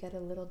shame if you get a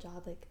little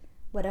job, like,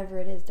 whatever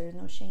it is, there's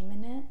no shame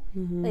in it.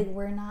 Like,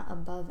 we're not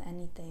above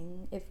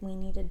anything. If we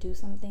need to do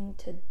something,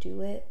 to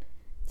do it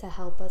to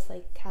help us,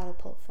 like,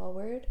 catapult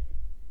forward,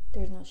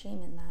 there's no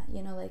shame in that,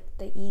 you know, like,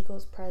 the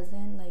ego's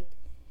present, like,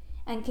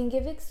 and can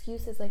give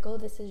excuses like, oh,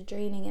 this is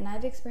draining. And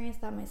I've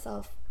experienced that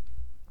myself.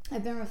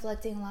 I've been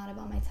reflecting a lot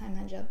about my time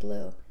at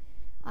JetBlue.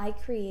 I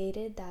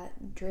created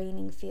that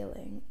draining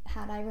feeling.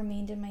 Had I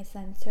remained in my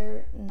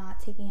center, not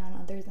taking on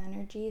others'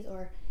 energies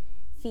or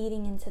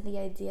feeding into the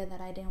idea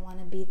that I didn't want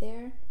to be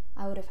there,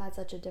 I would have had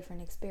such a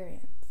different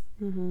experience.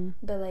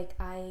 But, like,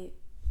 I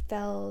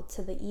fell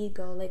to the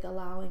ego, like,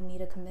 allowing me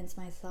to convince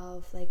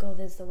myself, like, oh,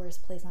 this is the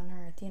worst place on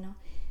earth, you know?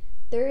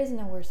 There is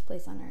no worst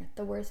place on earth.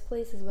 The worst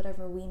place is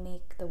whatever we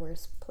make the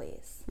worst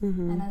place.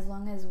 And as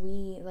long as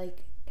we,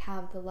 like,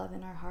 have the love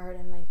in our heart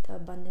and, like, the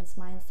abundance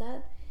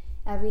mindset,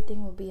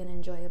 everything will be an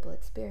enjoyable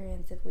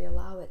experience if we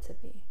allow it to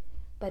be.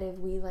 But if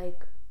we,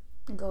 like,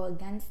 go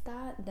against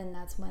that, then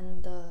that's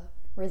when the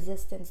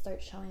resistance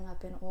starts showing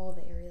up in all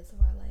the areas of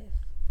our life.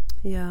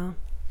 Yeah.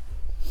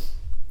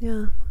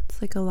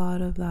 It's like a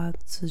lot of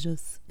that to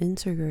just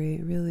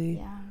integrate, really.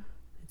 Yeah.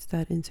 It's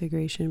that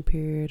integration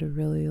period of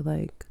really,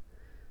 like,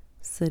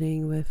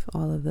 sitting with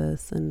all of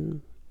this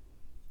and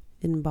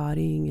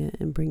embodying it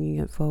and bringing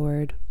it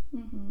forward.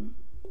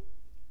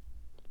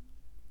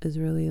 Is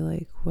really,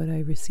 like, what I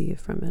receive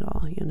from it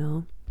all, you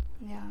know?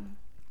 Yeah.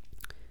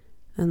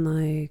 And,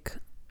 like,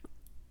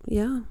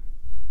 yeah.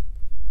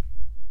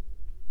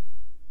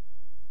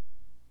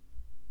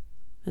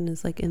 And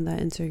it's like in that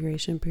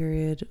integration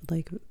period,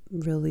 like,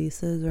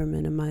 releases or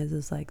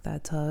minimizes, like,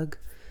 that tug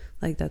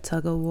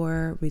of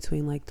war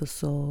between, like, the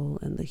soul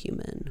and the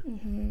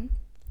human.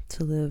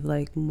 To live,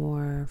 like,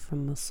 more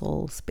from a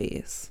soul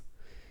space.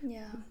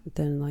 Yeah.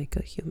 Than, like,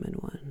 a human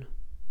one.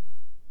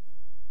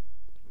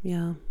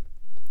 Yeah.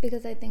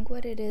 Because I think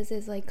what it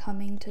is like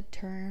coming to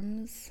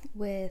terms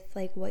with,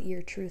 like, what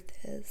your truth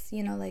is,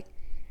 you know, like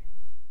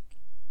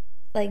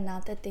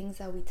not the things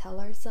that we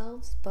tell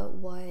ourselves, but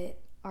what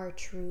our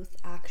truth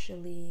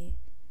actually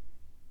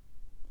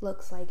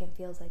looks like and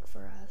feels like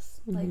for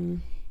us. Like,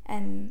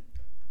 and,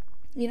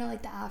 you know,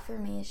 like, the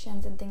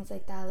affirmations and things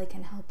like that, like,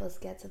 can help us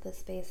get to the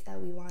space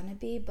that we want to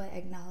be, but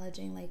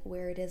acknowledging, like,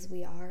 where it is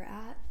we are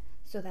at,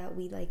 so that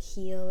we, like,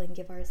 heal and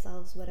give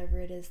ourselves whatever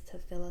it is to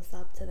fill us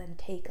up to then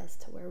take us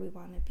to where we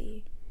want to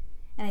be.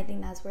 And I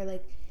think that's where,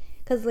 like,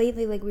 because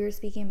lately, like, we were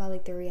speaking about,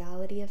 like, the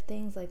reality of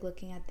things, like,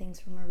 looking at things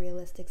from a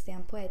realistic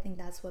standpoint. I think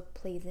that's what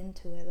plays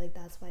into it. Like,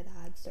 that's why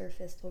that had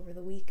surfaced over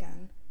the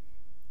weekend.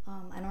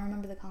 I don't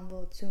remember the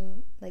convo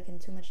in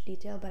too much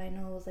detail, but I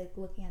know it was, like,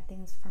 looking at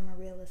things from a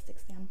realistic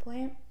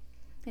standpoint.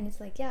 And it's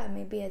like, yeah,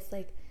 maybe it's,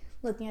 like,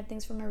 looking at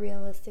things from a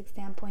realistic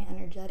standpoint,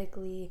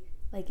 energetically,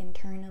 like,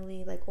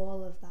 internally, like,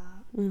 all of that.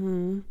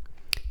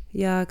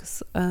 Yeah,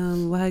 because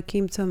what had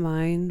came to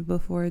mind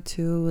before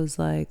too was,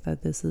 like,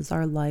 that this is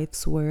our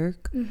life's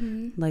work.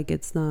 Like,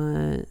 it's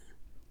not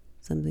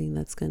something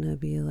that's gonna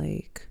be,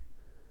 like,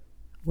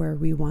 where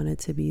we want it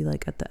to be,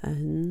 like, at the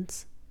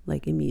end.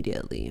 like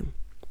immediately,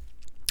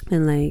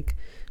 and like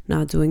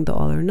not doing the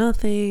all or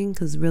nothing,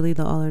 because really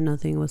the all or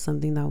nothing was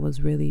something that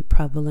was really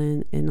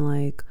prevalent in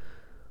like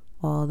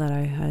all that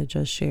I had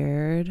just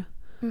shared.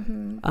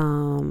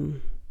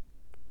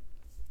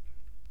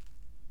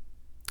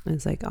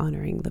 It's like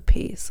honoring the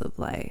pace of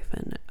life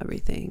and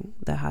everything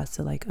that has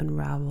to like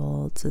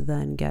unravel to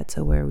then get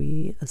to where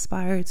we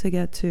aspire to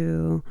get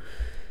to,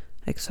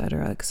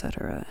 etc.,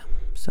 etc.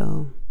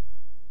 So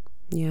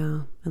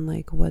yeah, and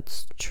like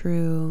what's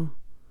true.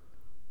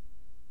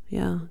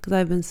 Yeah, because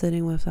I've been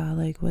sitting with that,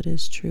 like what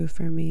is true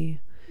for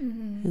me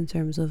in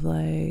terms of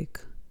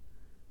like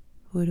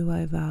what do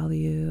I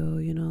value,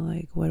 you know,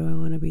 like what do I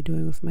want to be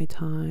doing with my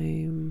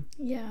time,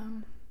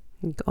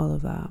 like all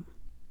of that.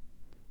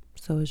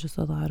 So it's just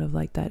a lot of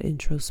like that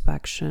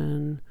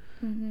introspection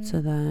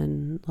to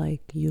then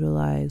like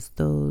utilize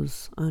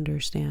those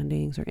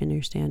understandings or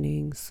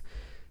understandings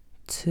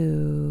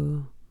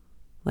to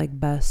like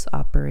best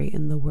operate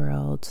in the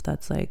world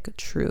that's like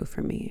true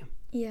for me.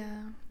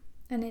 Yeah.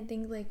 And I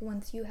think like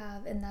once you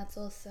have, and that's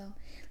also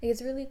like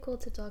it's really cool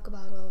to talk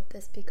about all of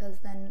this, because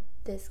then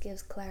this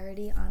gives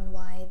clarity on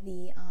why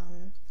the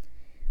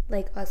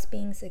like us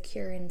being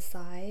secure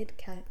inside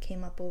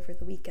came up over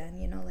the weekend,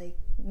 you know, like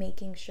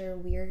making sure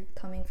we're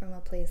coming from a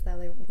place that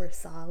like we're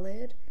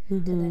solid to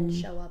then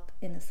show up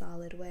in a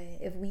solid way.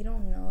 If we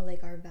don't know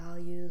like our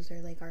values or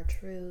like our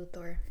truth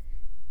or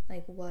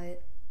like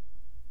what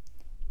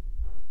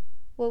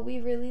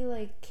we really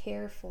like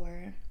care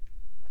for,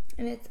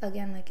 and it's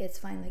again like it's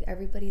fine, like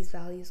everybody's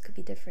values could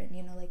be different,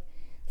 you know, like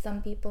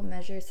some people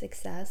measure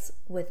success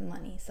with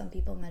money, some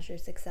people measure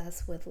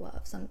success with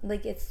love, some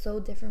like it's so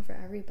different for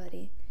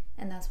everybody.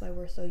 And that's why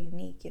we're so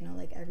unique, you know,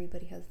 like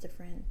everybody has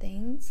different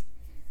things.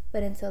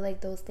 But until like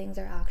those things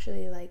are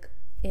actually like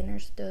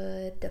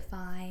understood,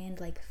 defined,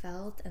 like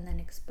felt and then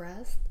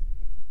expressed,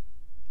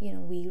 you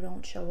know, we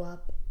don't show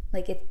up,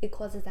 like it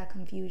causes that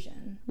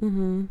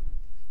confusion.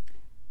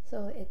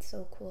 So it's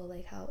so cool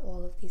like how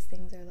all of these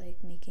things are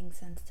like making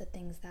sense to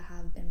things that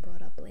have been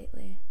brought up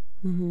lately.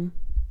 And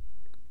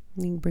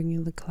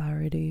bringing the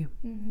clarity,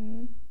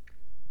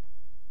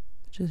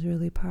 which is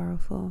really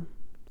powerful.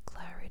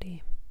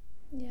 Clarity.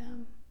 Yeah.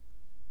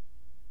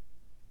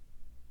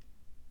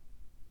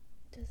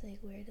 Just like,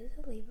 where does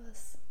it leave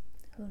us?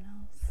 Who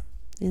knows?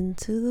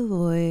 Into the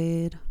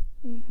void.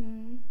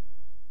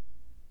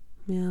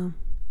 Yeah.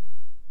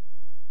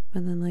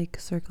 And then like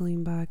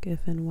circling back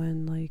if and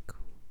when, like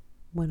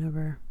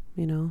whenever,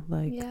 you know,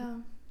 like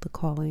the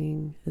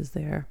calling is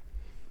there.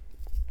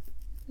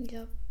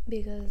 Yep.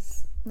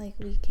 Because like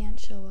we can't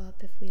show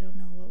up if we don't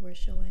know what we're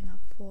showing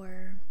up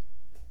for.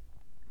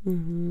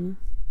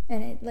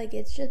 And it like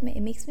it's just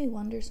it makes me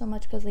wonder so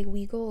much, because like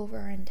we go over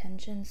our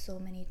intentions so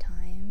many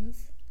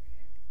times,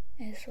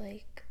 and it's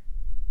like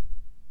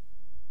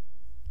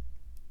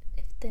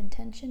if the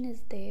intention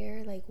is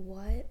there, like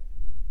what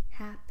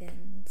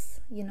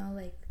happens, you know,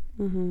 like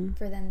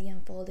for then the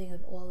unfolding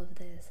of all of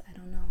this, I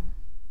don't know,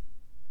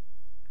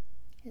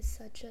 it's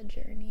such a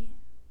journey.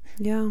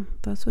 Yeah,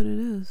 that's what it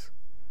is.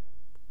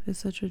 It's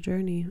such a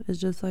journey. It's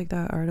just like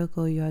that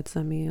article you had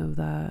sent me of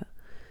that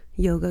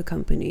yoga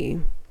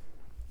company.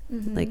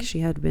 Like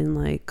she had been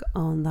like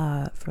on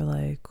that for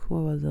like,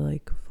 what was it,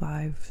 like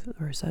 5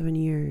 or 7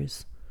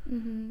 years.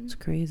 It's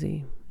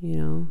crazy, you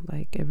know,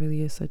 like it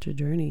really is such a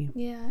journey.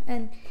 Yeah.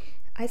 And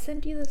I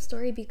sent you the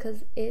story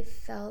because it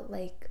felt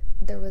like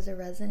there was a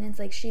resonance.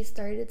 Like she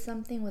started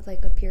something with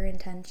like a pure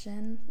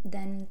intention,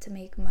 then to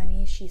make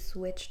money she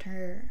switched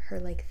her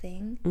like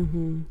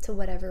thing to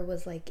whatever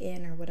was like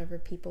in or whatever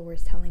people were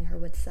telling her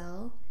would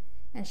sell.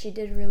 And she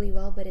did really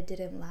well, but it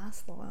didn't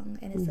last long.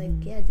 And it's like,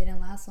 yeah, it didn't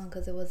last long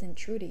because it wasn't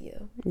true to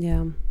you.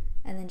 Yeah.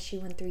 And then she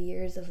went through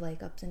years of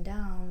like ups and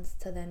downs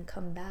to then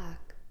come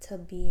back to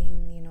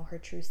being, you know, her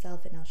true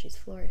self, and now she's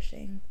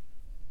flourishing.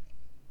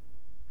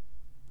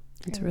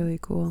 It's really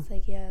cool. It's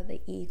like, yeah,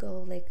 the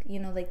ego, like, you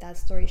know, like that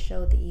story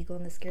showed the ego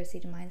and the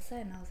scarcity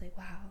mindset. And I was like,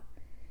 wow,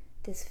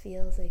 this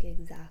feels like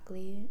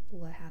exactly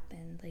what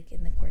happened like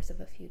in the course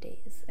of a few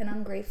days. And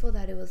I'm grateful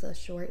that it was a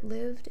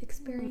short-lived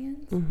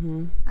experience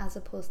as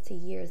opposed to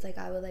years. Like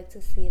I would like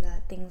to see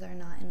that things are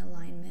not in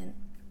alignment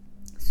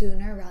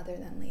sooner rather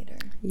than later.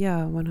 Yeah,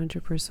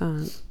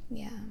 100%.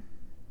 Yeah.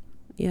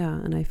 Yeah,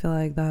 and I feel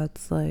like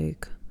that's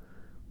like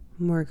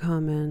more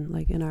common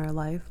like in our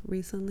life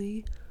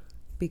recently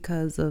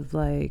because of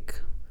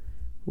like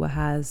what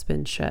has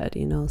been shed,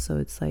 you know, so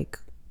it's like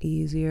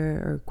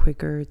easier or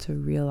quicker to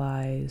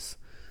realize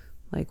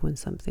like when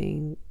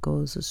something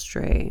goes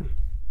astray.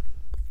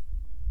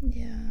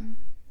 Yeah,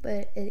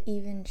 but it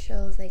even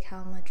shows like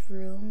how much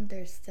room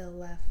there's still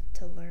left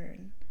to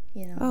learn,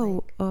 you know.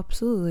 Oh, like,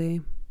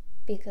 absolutely.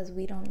 Because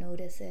we don't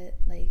notice it,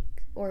 like,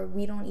 or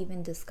we don't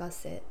even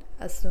discuss it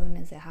as soon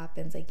as it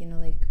happens, like, you know,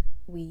 like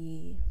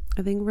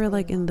I think we're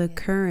like in the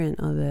current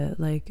of it.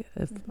 Like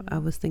if I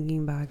was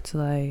thinking back to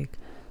like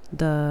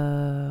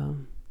the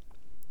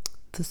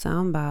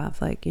sound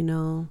bath, like, you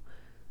know,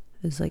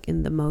 it's like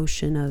in the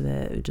motion of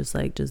it, just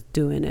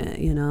doing it,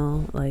 you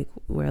know, like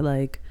where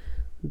like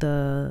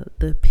the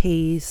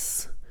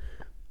pace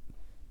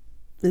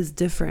is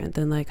different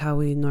than like how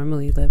we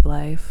normally live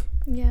life.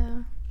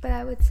 Yeah, but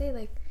I would say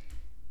like,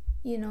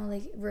 you know,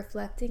 like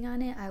reflecting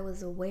on it, I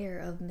was aware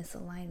of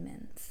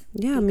misalignments.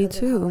 Yeah, me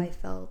too. Of how I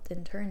felt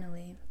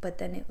internally, but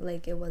then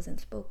it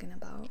wasn't spoken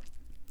about.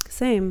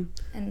 Same.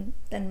 And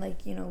then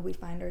like, you know, we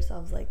find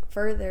ourselves like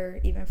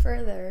even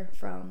further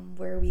from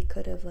where we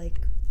could have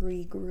like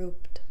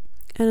regrouped.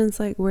 And it's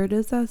like, where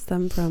does that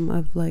stem from,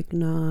 of like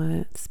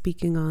not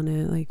speaking on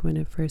it like when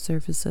it first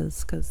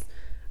surfaces? Because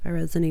I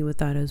resonate with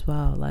that as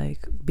well,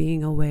 like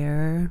being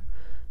aware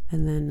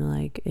and then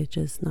like it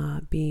just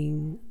not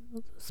being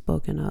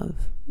spoken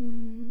of.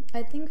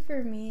 I think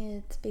for me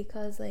it's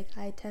because like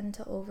I tend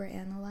to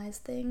overanalyze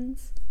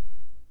things,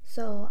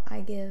 so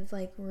I give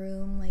like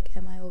room, like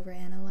am I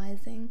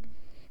overanalyzing?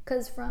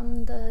 Because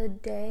from the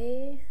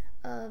day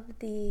of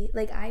the,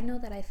 like, I know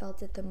that I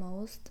felt it the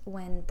most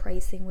when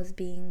pricing was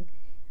being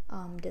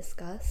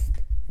discussed.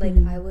 Like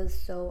I was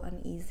so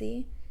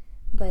uneasy,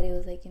 but it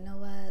was like, you know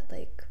what,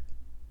 like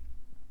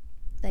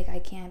I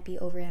can't be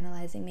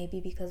overanalyzing, maybe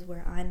because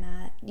where I'm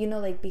at, you know,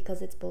 like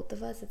because it's both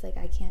of us, it's like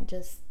I can't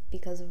just,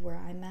 because of where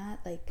I'm at,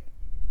 like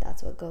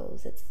that's what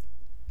goes, it's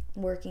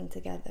working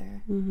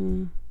together.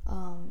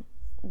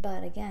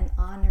 But again,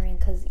 honoring,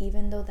 because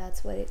even though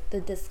that's what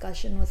the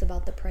discussion was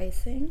about, the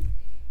pricing,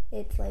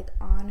 it's like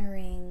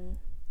honoring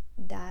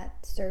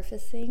that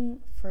surfacing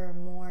for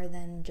more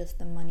than just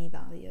the money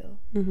value,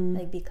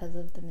 like because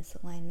of the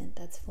misalignment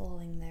that's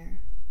falling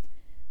there.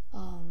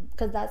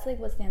 Because that's like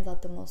what stands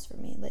out the most for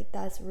me. Like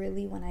that's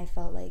really when I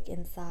felt like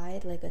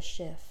inside like a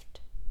shift,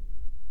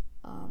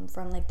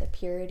 from like the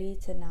purity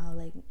to now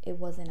like it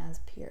wasn't as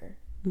pure.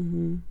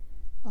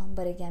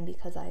 But again,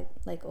 because I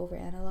like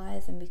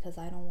overanalyze and because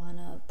I don't want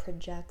to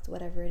project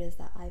whatever it is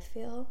that I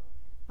feel,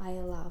 I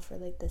allow for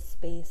like the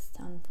space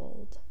to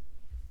unfold.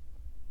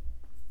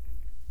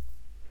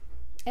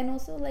 And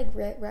also like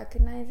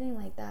recognizing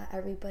like that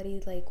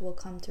everybody like will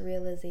come to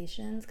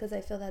realizations, because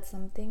I feel that's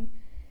something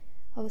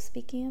I was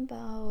speaking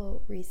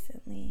about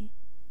recently.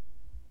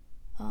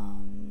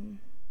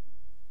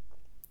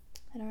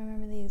 I don't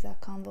remember the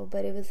exact convo,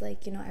 but it was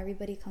like, you know,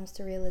 everybody comes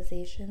to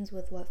realizations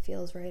with what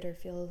feels right or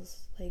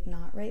feels like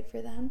not right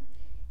for them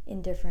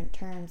in different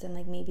terms. And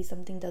like maybe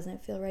something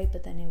doesn't feel right,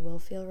 but then it will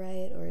feel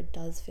right, or it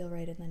does feel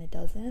right and then it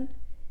doesn't.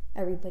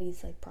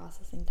 Everybody's like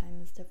processing time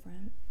is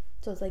different.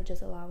 So it's like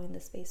just allowing the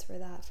space for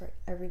that, for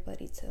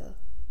everybody to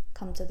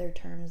come to their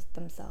terms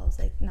themselves,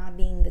 like not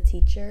being the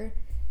teacher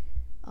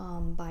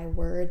by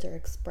words or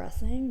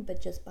expressing, but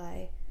just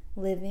by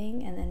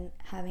living and then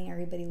having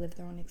everybody live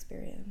their own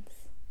experience.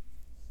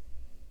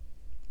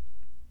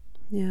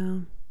 Yeah.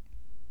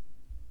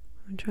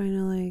 I'm trying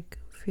to like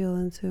feel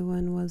into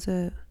when was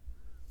it.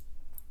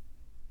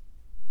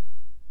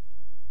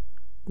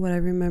 What I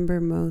remember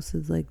most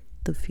is like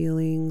the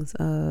feelings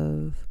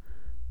of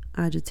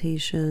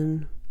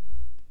agitation.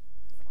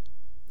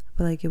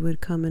 But like it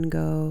would come and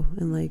go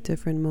in like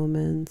different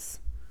moments.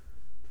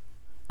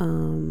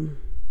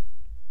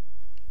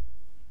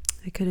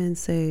 I couldn't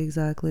say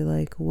exactly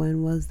like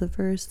when was the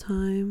first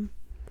time,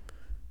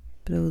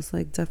 but it was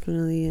like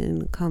definitely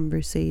in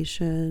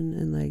conversation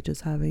and like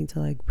just having to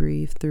like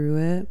breathe through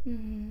it.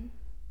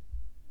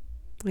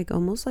 Like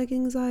almost like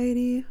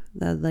anxiety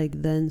that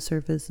like then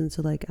surfaced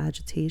into like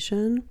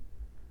agitation.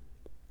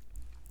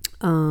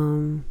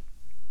 And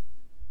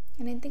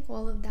I think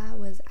all of that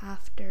was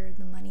after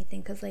the money thing,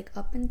 because like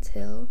up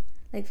until,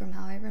 like from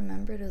how I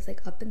remember it was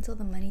like up until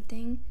the money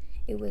thing,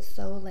 it was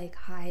so like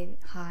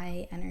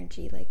high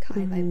energy, like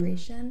high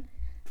vibration.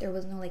 There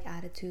was no like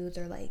attitudes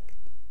or like,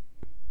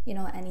 you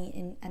know,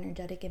 any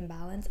energetic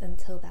imbalance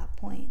until that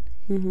point.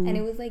 And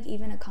it was like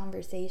even a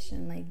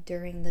conversation like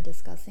during the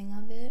discussing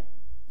of it.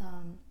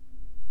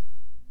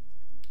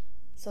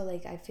 So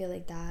like I feel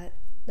like that,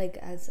 like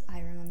as I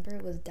remember,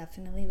 it was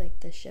definitely like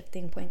the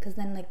shifting point, because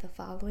then like the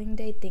following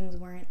day things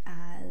weren't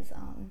as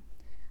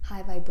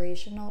high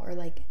vibrational or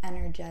like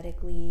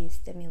energetically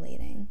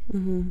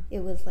stimulating.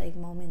 It was like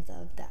moments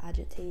of the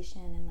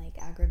agitation and like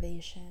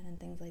aggravation and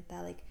things like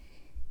that. Like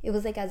it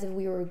was like as if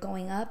we were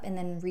going up and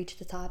then reached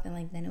the top and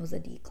like then it was a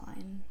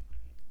decline,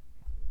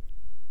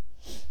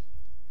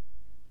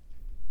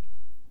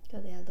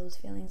 because yeah, those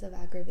feelings of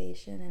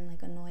aggravation and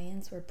like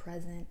annoyance were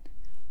present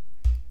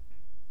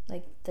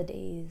like the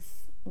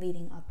days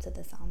leading up to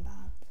the sound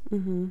bath.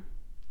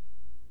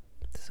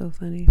 So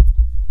funny.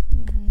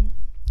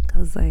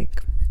 Because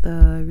like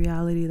the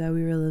reality that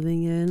we were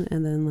living in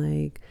and then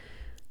like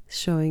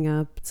showing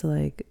up to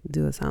like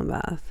do a sound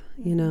bath,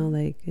 you know,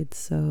 like it's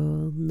so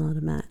not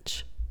a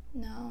match.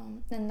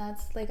 No, and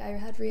that's like I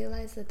had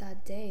realized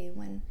that day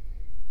when,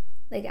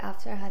 like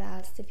after I had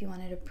asked if you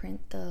wanted to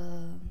print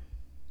the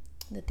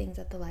things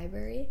at the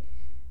library,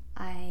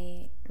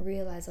 I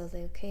realized I was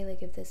like, okay,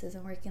 like if this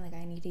isn't working, like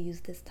I need to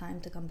use this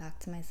time to come back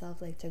to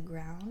myself, like to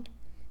ground,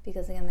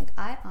 because again, like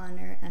I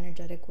honor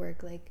energetic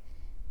work, like,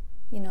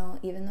 you know,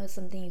 even though it's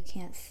something you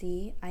can't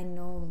see, I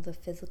know the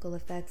physical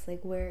effects,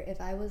 like where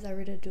if I was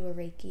ever to do a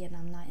Reiki and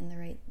I'm not in the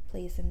right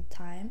place and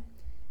time,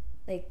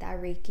 like that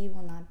Reiki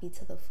will not be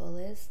to the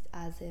fullest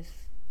as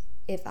if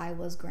if I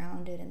was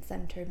grounded and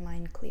centered,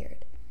 mind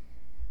cleared.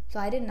 So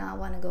I did not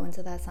want to go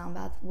into that sound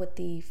bath with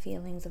the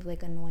feelings of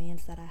like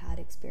annoyance that I had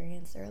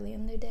experienced early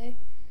in the day.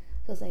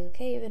 So it's like,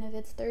 okay, even if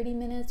it's 30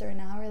 minutes or an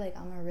hour, like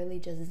I'm gonna really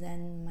just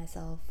zen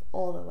myself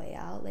all the way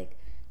out, like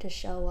to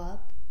show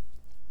up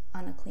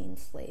on a clean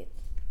slate.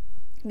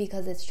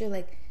 Because it's true,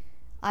 like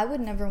I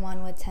would never want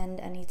to attend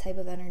any type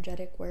of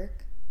energetic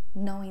work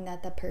knowing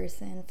that the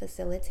person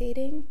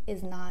facilitating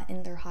is not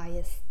in their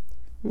highest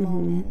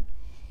moment.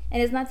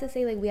 And it's not to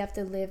say like we have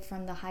to live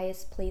from the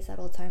highest place at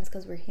all times,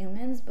 because we're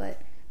humans,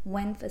 but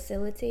when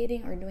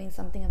facilitating or doing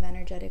something of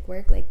energetic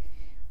work, like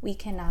we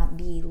cannot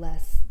be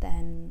less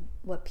than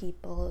what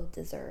people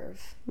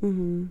deserve.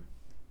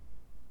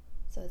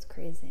 So it's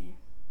crazy.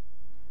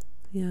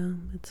 Yeah,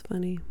 it's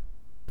funny.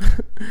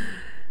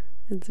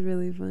 It's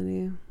really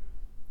funny.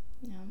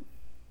 Yeah,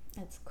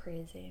 it's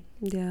crazy.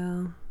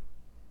 Yeah,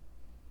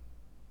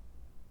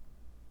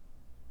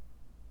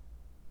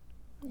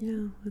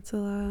 it's a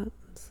lot.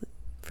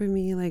 For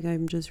me, like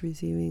I'm just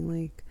receiving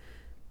like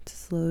to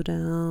slow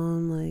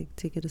down, like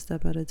take it a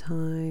step at a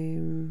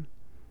time,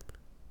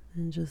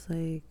 and just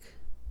like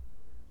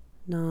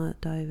not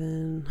dive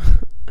in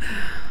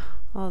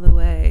all the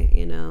way,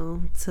 you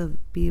know, to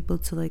be able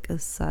to like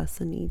assess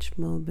in each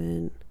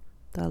moment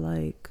that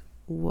like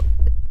what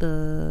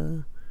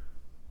the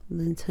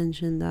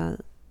intention that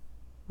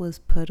was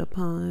put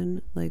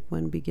upon, like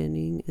when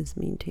beginning, is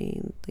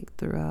maintained like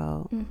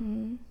throughout.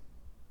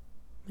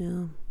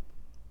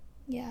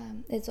 Yeah,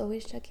 it's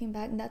always checking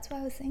back. And that's why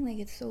I was saying like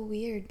it's so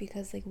weird,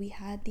 because like we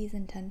had these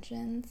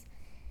intentions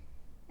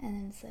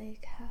and it's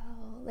like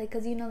how, like,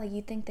 because you know, like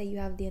you think that you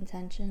have the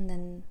intention,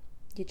 then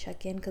you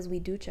check in, because we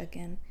do check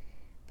in,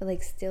 but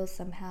like still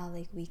somehow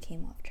like we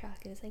came off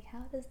track. It's like,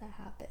 how does that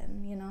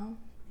happen, you know?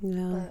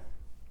 But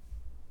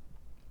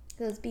it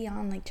goes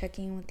beyond like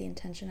checking in with the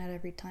intention at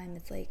every time.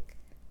 It's like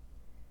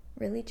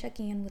really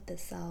checking in with the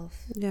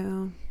self.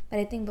 But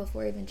I think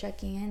before even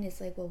checking in, it's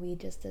like what we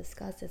just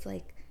discussed. It's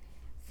like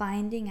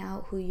finding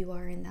out who you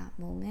are in that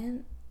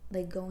moment,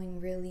 like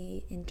going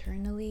really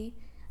internally,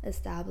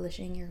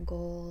 establishing your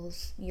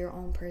goals, your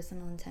own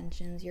personal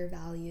intentions, your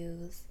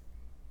values,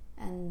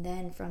 and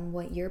then from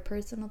what your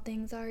personal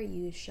things are,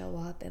 you show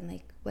up, and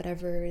like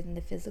whatever in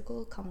the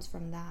physical comes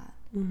from that.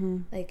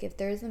 Like if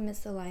there's a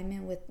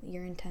misalignment with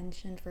your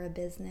intention for a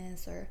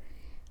business or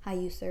how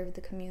you serve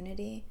the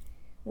community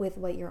with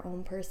what your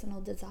own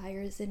personal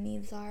desires and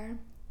needs are,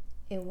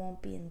 it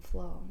won't be in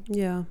flow.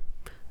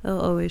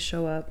 It'll always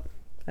show up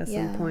at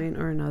some point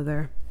or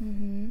another.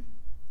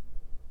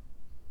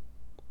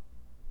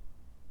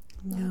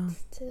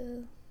 Lots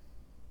to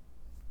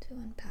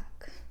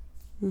unpack.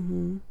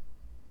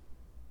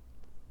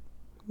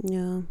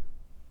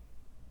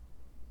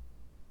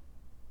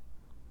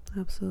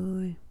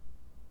 Absolutely.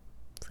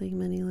 It's like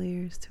many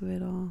layers to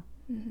it all.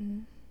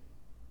 And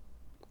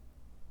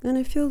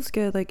it feels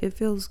good. Like it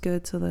feels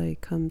good to like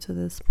come to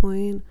this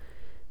point,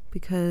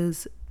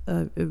 because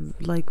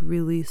it like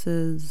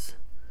releases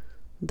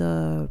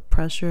the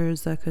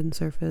pressures that can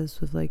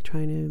surface with like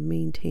trying to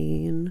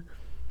maintain,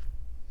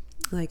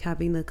 like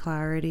having the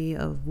clarity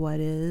of what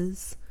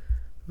is,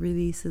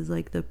 releases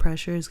like the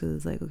pressures, because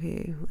it's like,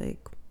 okay, like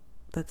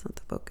that's not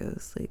the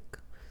focus. Like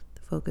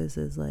the focus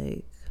is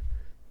like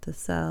the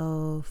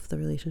self, the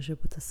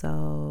relationship with the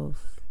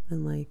self,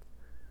 and like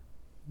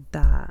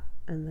that,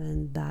 and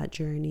then that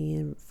journey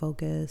and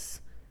focus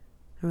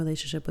and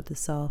relationship with the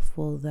self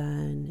will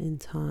then in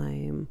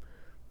time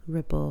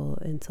ripple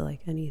into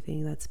like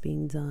anything that's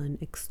being done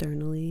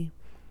externally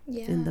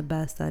in the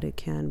best that it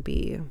can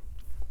be,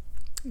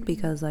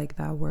 because like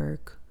that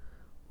work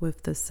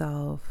with the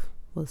self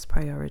was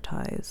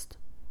prioritized.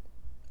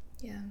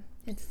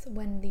 It's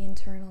when the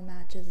internal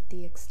matches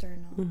the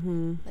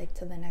external, like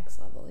to the next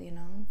level, you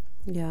know?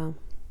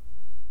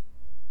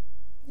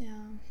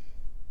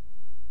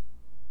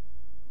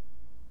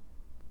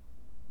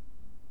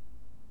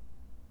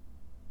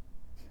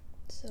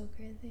 So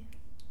crazy.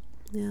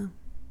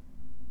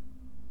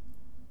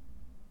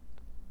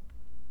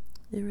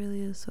 It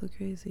really is so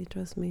crazy,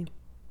 trust me.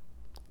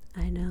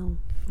 I know.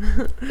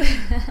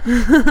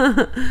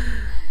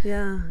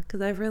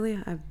 Because I've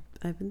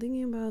been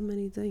thinking about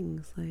many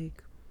things,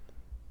 like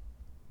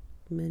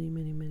many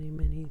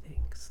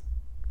things,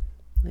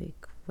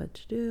 like what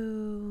to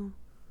do.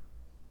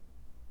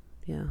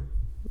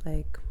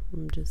 Like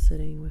I'm just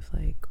sitting with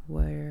like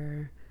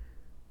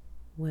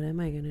what am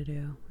I gonna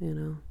do, you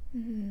know?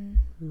 And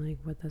like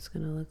what that's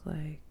gonna look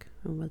like,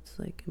 and what's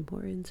like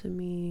important to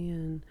me,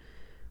 and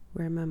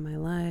where am I in my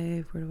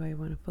life, where do I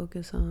want to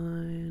focus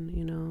on,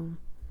 you know?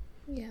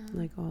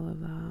 Like all of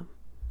that.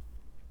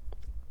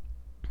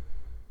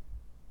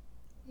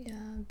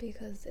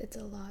 Because it's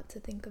a lot to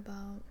think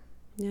about.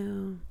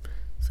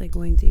 It's like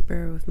going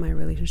deeper with my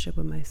relationship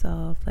with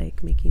myself,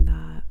 like making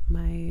that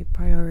my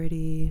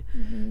priority.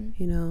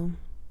 You know,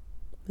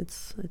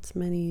 it's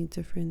many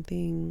different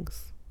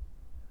things.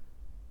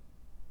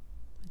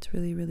 It's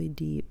really, really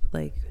deep.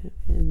 Like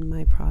in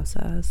my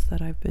process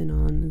that I've been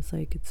on, it's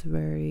like it's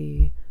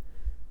very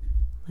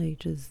like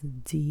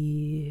just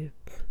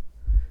deep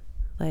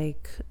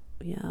like,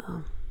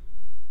 yeah,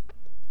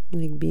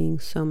 like being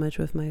so much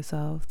with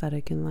myself that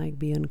I can like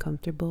be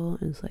uncomfortable.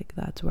 And it's like,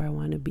 that's where I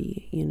want to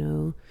be, you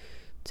know,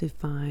 to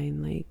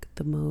find like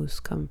the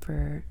most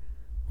comfort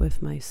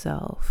with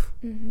myself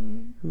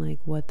and like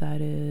what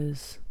that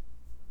is,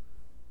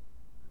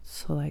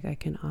 so like I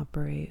can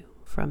operate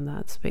from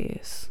that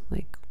space,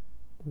 like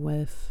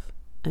with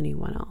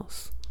anyone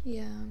else.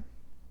 Yeah,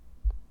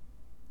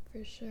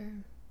 for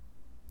sure.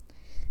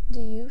 Do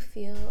you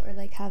feel, or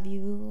like have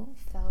you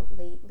felt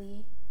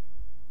lately,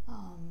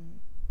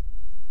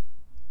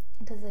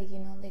 because like, you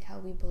know, like how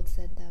we both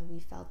said that we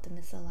felt the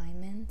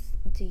misalignments,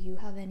 do you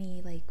have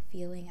any like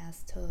feeling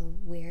as to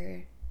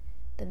where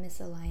the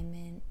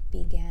misalignment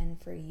began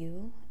for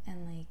you,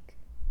 and like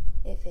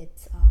if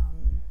it's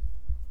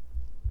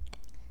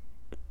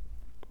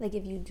like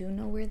if you do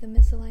know where the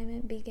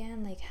misalignment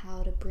began, like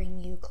how to bring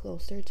you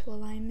closer to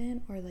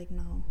alignment, or like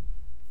no?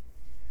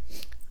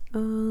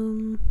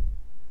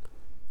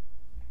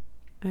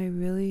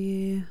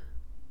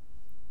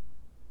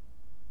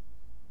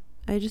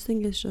 I just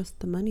think it's just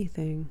the money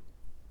thing.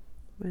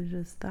 It's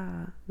just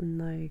that. And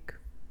like,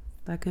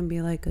 that can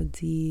be like a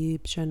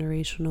deep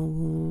generational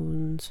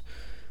wound,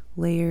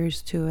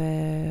 layers to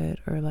it,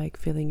 or like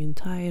feeling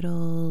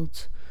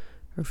entitled,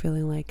 or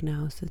feeling like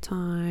now's the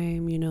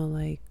time, you know,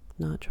 like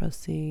not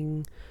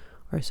trusting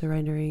or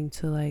surrendering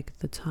to like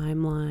the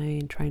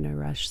timeline, trying to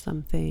rush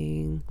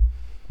something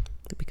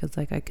because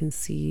like I can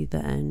see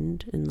the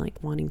end and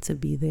like wanting to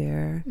be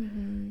there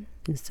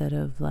instead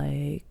of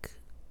like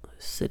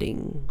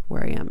sitting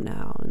where I am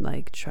now and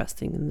like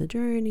trusting in the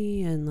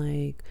journey and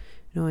like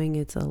knowing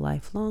it's a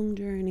lifelong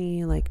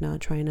journey, like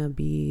not trying to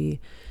be,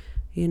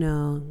 you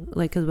know,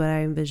 like, because what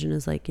I envision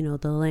is like, you know,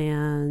 the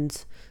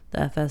land, the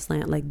FS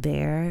land, like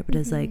there, but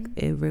it's like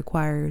it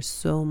requires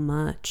so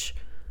much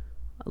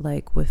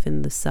like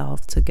within the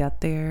self to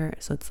get there,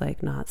 so it's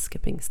like not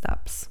skipping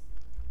steps.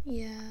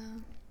 Yeah,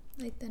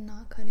 like the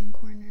not cutting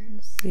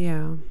corners.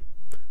 Yeah,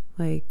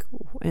 like,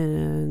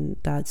 and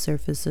that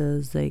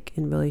surfaces like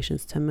in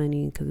relations to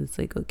money, because it's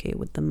like, okay,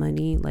 with the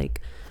money,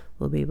 like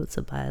we'll be able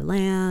to buy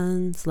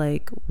lands,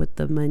 like with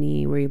the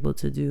money we're able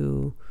to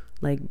do,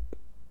 like,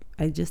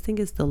 I just think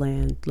it's the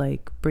land,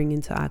 like bring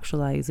into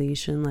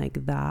actualization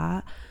like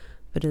that.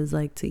 But it's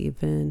like to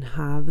even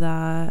have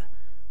that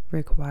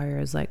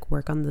requires like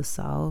work on the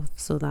self,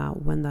 so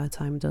that when that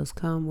time does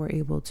come, we're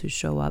able to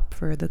show up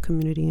for the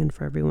community and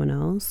for everyone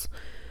else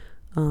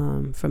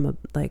from a,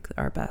 like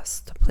our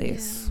best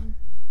place.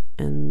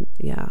 And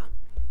yeah,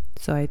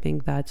 so I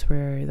think that's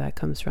where that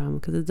comes from,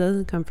 because it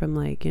doesn't come from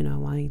like, you know,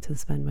 wanting to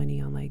spend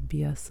money on like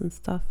BS and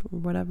stuff or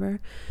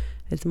whatever.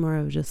 It's more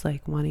of just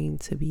like wanting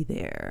to be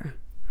there.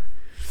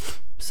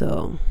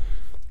 So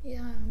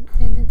yeah,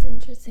 and it's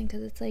interesting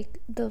because it's like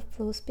the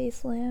flow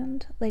space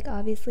land, like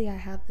obviously I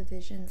have the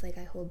visions, like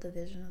I hold the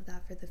vision of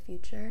that for the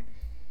future,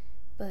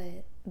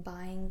 but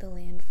buying the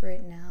land for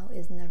it now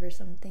is never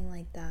something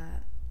like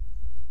that,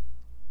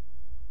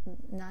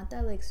 not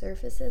that like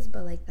surfaces,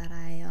 but like that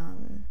I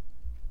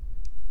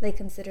like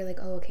consider like,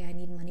 oh okay, I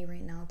need money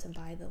right now to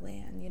buy the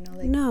land, you know,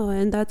 like no,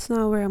 and that's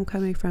not where I'm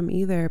coming from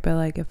either. But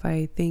like if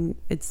I think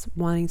it's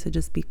wanting to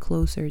just be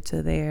closer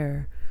to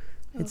there,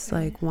 it's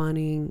like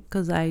wanting,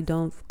 because I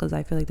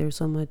feel like there's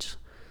so much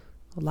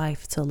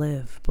life to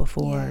live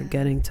before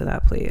getting to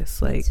that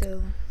place. Like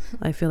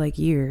I feel like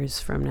years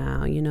from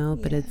now, you know,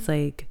 but it's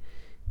like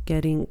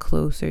getting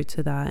closer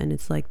to that, and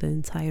it's like the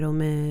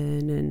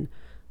entitlement and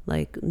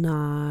like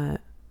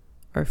not,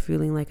 or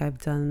feeling like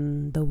I've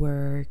done the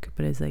work,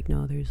 but it's like,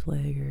 no, there's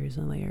layers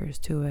and layers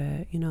to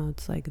it, you know.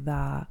 It's like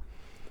that,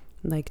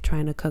 like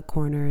trying to cut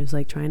corners,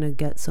 like trying to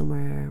get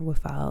somewhere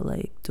without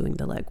like doing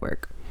the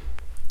legwork.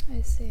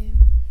 I see.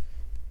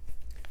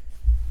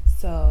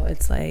 So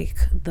it's like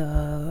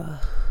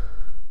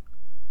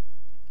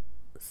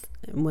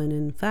when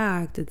in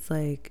fact it's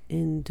like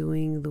in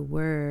doing the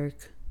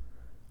work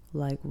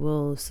like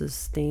will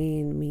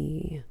sustain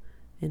me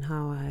in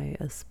how I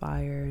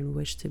aspire and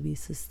wish to be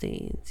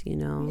sustained, you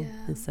know,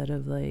 instead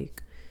of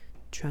like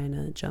trying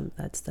to jump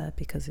that step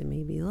because it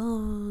may be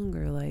long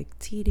or like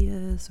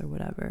tedious or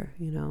whatever,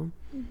 you know.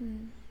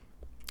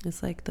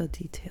 It's like the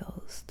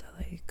details that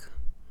like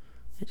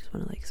I just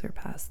want to like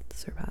surpass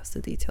the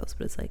details,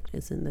 but it's like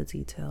it's in the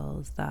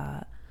details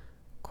that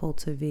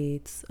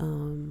cultivates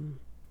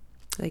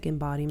like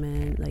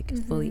embodiment, like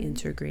fully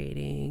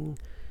integrating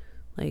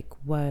like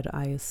what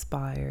I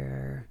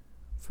aspire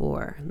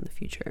for in the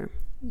future.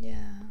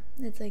 Yeah,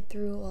 it's like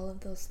through all of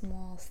those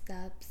small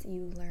steps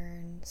you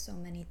learn so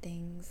many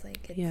things,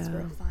 like it's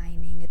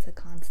refining, it's a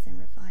constant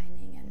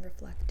refining and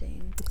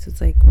reflecting. So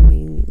it's like, I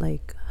mean,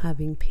 like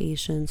having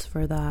patience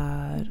for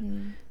that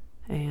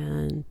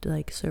and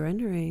like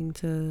surrendering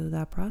to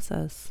that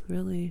process,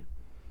 really.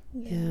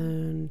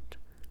 And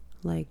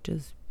like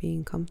just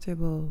being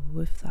comfortable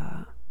with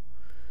that.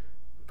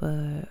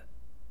 But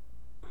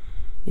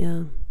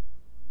yeah,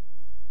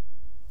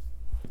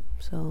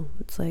 so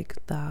it's like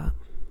that,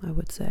 I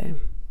would say.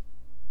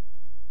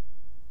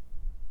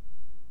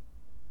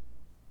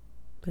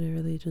 But it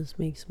really just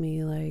makes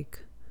me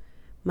like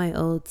my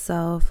old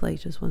self like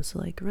just wants to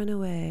like run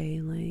away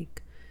and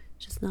like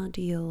just not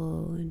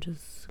deal and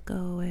just go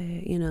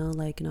away, you know,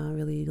 like not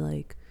really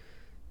like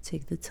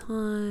take the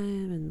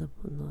time and the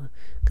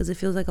because it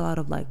feels like a lot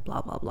of like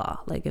blah blah blah,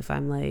 like if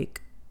I'm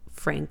like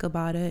frank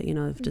about it, you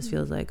know, it just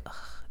feels like ugh,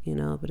 you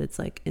know, but it's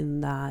like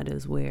in that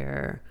is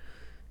where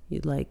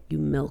you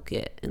milk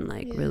it and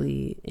like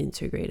really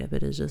integrate it,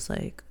 but it's just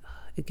like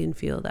it can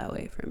feel that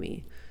way for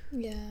me.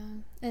 Yeah,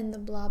 and the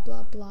blah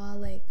blah blah,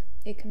 like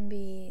it can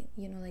be,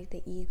 you know, like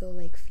the ego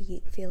like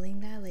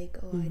feeling that like,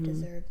 oh, I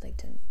deserve like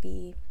to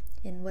be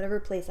in whatever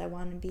place I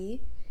want to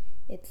be.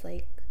 It's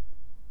like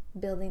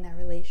building that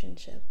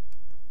relationship.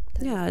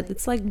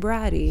 It's like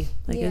bratty,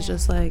 like it's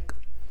just like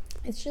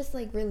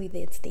really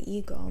it's the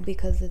ego,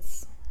 because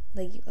it's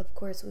like, of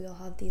course we all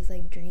have these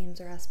like dreams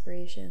or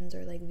aspirations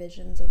or like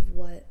visions of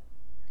what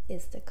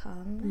is to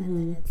come, and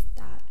then it's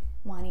that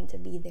wanting to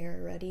be there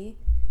already.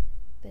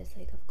 But it's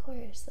like, of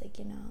course, like,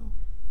 you know,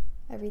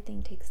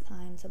 everything takes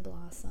time to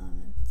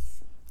blossom.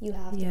 You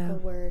have to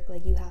put work,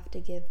 like you have to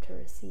give to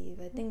receive.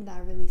 I think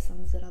that really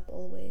sums it up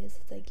always.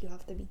 It's like you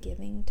have to be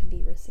giving to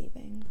be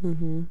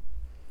receiving.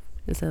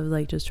 Instead of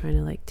like just trying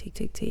to like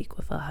take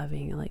without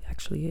having like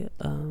actually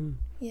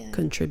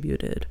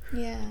contributed.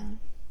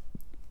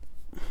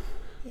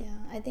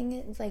 I think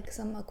it's like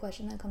a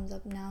question that comes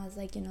up now is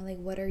like, you know, like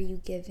what are you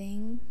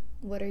giving?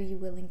 What are you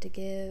willing to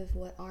give?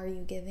 What are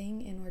you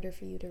giving in order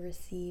for you to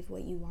receive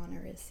what you want to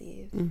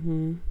receive?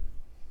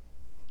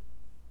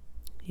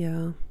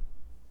 Yeah.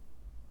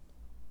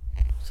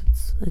 So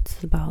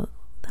it's about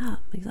that,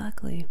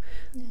 exactly.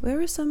 Where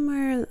was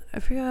somewhere, I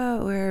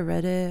forgot where I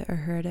read it or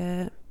heard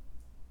it,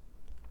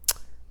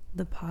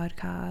 the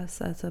podcast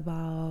that's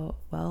about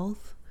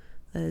wealth,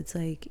 that it's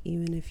like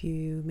even if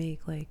you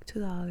make like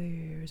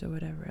 $2 or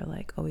whatever,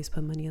 like always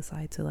put money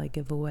aside to like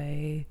give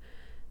away,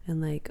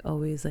 and like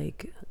always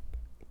like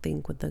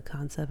think with the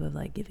concept of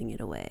like giving it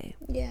away.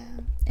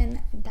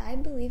 And I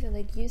believe it.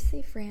 Like you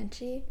see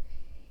Franchi,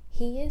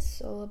 he is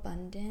so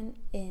abundant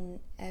in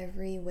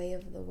every way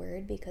of the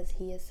word because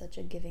he is such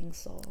a giving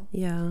soul.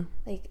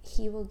 Like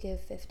he will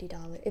give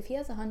 $50. If he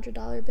has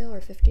 $100 bill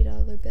or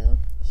 $50 bill,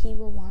 he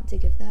will want to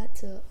give that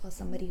to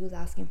somebody who's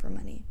asking for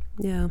money.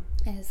 And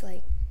it's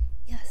like,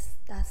 yes,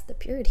 that's the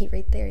purity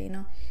right there, you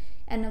know.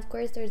 And of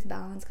course there's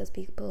balance because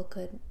people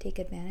could take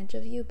advantage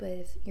of you, but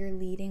if you're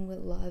leading with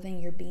love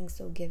and you're being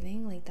so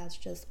giving, like that's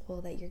just all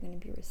that you're going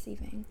to be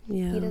receiving.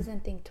 He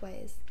doesn't think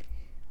twice.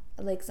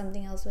 Like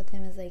something else with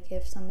him is like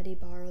if somebody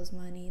borrows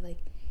money, like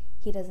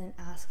he doesn't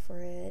ask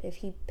for it. If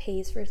he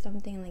pays for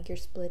something, like you're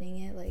splitting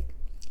it, like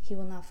he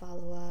will not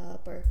follow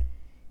up. Or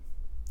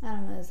I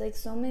don't know, it's like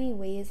so many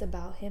ways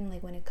about him,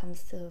 like when it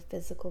comes to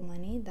physical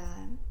money,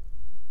 that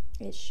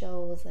it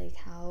shows like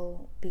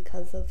how,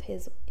 because of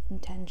his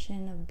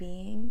intention of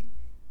being,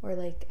 or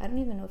like I don't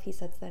even know if he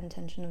sets that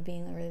intention of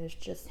being, or it's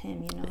just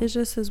him, you know, it's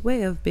just his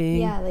way of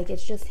being. Like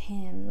it's just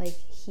him, like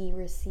he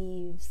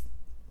receives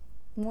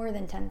more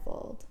than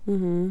tenfold.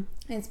 And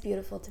it's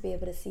beautiful to be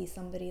able to see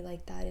somebody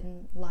like that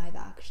in live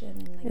action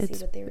and like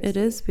see what they receive. It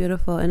is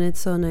beautiful, and it's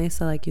so nice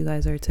that like you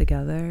guys are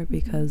together,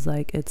 because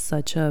like it's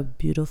such a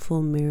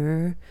beautiful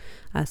mirror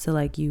as to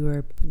like you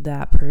were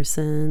that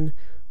person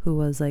who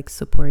was like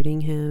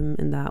supporting him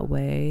in that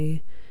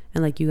way,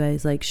 and like you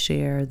guys like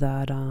share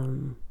that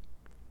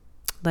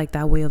like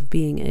that way of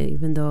being,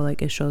 even though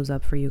like it shows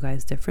up for you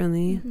guys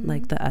differently,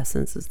 like the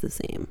essence is the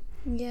same.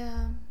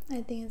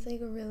 I think it's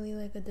like a really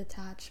like a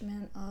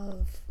detachment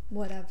of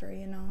whatever,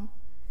 you know.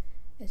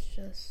 It's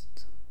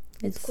just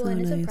it's cool, so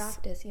and it's nice. A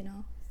practice, you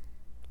know.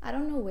 I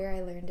don't know where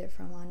I learned it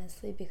from,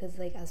 honestly, because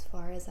like as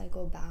far as I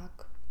go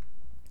back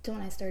to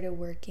when I started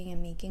working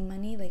and making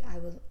money, like I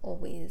was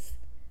always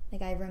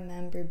like, I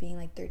remember being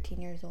like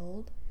 13 years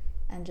old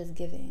and just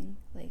giving,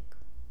 like,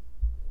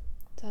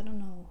 so I don't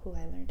know who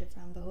I learned it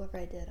from, but whoever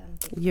I did, I'm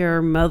thankful.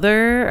 Your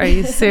mother? Are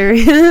you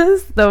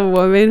serious? The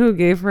woman who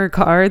gave her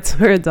car to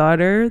her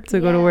daughter to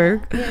go to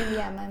work?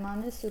 Yeah, my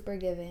mom is super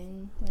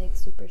giving, like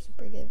super,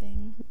 super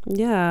giving.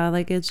 Yeah,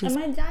 like it's just...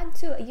 And my dad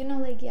too, you know,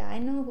 like, I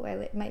know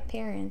who my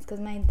parents,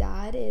 because my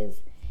dad is,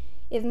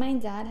 if my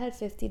dad had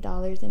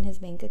 $50 in his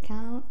bank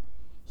account,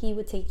 he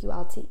would take you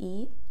out to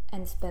eat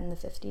and spend the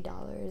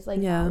 $50, like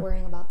not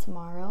worrying about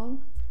tomorrow.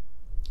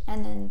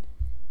 And then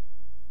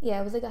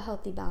it was like a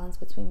healthy balance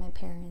between my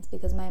parents,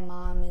 because my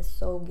mom is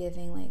so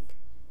giving, like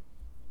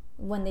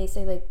when they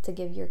say like to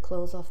give your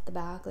clothes off the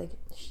back, like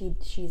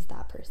she's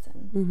that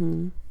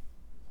person.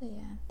 So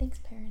thanks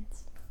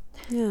parents.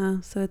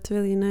 So it's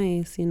really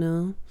nice, you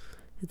know,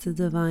 it's a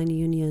divine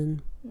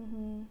union.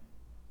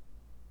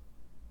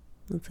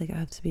 It's like I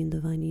have to be in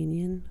divine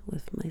union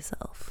with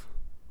myself.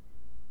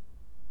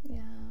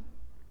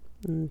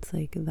 And it's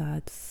like,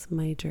 that's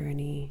my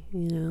journey,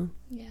 you know?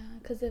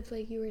 Because if,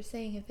 like you were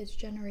saying, if it's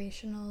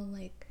generational,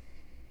 like,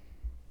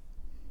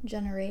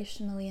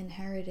 generationally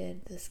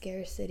inherited, the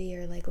scarcity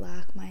or, like,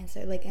 lack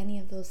mindset, like, any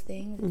of those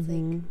things, it's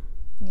like,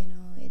 you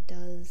know, it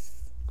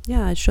does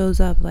yeah, it shows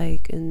up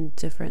like in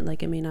different,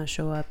 like it may not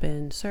show up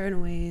in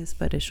certain ways,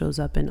 but it shows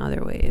up in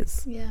other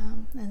ways. Yeah,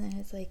 and then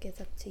it's like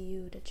it's up to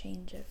you to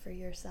change it for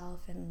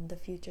yourself and the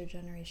future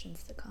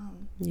generations to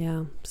come.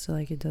 Yeah, so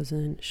like it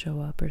doesn't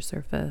show up or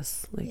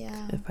surface like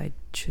Yeah. if I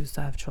choose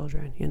to have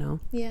children, you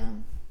know? Yeah.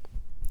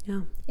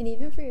 Yeah. And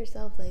even for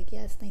yourself, like,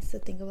 yeah, it's nice to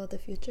think about the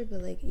future,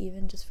 but like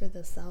even just for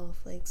the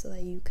self, like so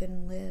that you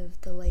can live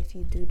the life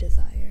you do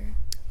desire.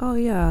 Oh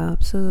yeah,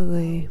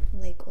 absolutely.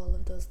 Without, like all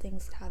of those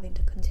things having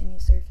to continue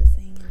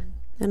surfacing.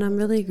 And I'm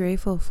really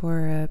grateful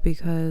for it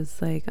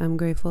because like I'm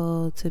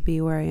grateful to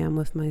be where I am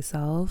with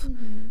myself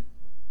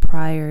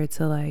prior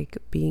to like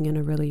being in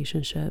a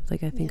relationship.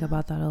 Like I think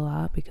about that a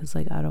lot because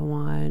like I don't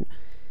want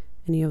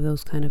any of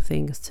those kind of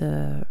things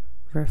to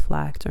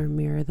reflect or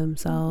mirror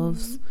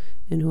themselves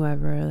in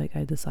whoever like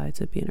I decide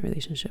to be in a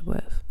relationship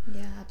with.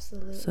 Yeah,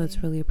 absolutely. So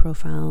it's really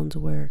profound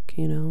work,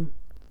 you know?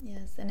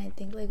 Yes, and I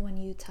think like when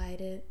you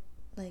tied it,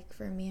 like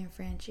for me and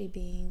Franchi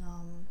being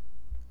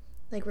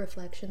like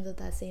reflections of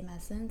that same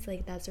essence,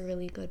 like that's a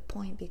really good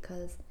point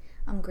because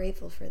I'm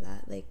grateful for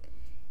that. Like,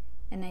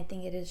 and I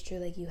think it is true,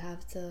 like you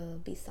have to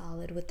be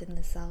solid within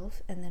the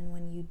self, and then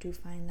when you do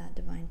find that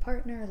divine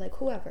partner, like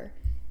whoever,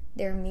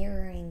 they're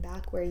mirroring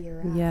back where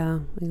you're at. Yeah,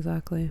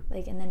 exactly.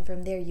 Like, and then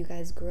from there you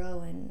guys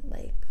grow, and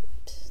like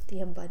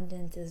the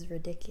abundance is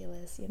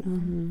ridiculous, you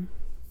know.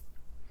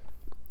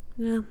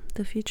 Yeah,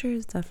 the future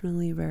is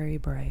definitely very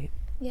bright.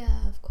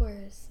 Yeah, of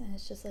course. And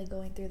it's just like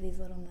going through these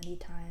little muddy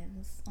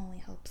times only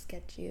helps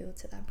get you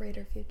to that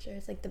brighter future.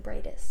 It's like the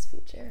brightest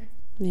future.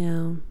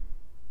 Yeah.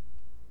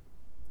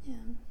 Yeah.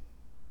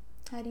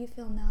 How do you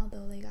feel now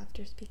though, like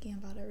after speaking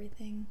about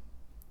everything?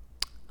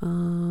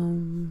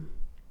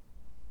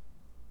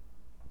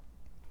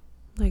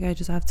 Like I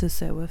just have to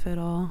sit with it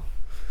all.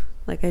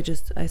 Like I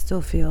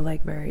still feel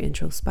like very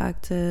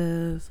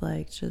introspective,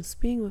 like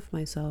just being with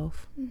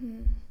myself.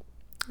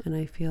 And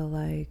I feel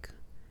like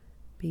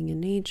being in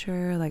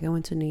nature, like I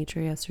went to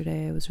nature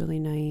yesterday, it was really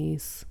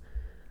nice.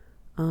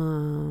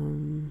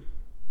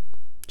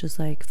 Just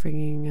like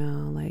figuring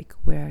out like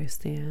where I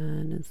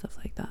stand and stuff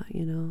like that,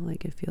 you know,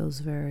 like it feels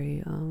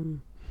very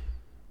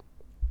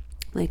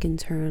like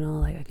internal,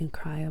 like I can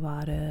cry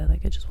about it,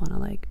 like I just want to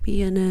like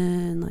be in it,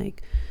 and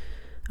like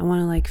I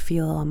want to like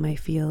feel all my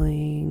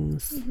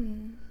feelings.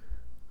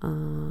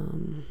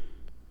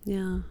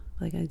 Yeah,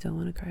 like I don't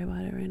want to cry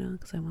about it right now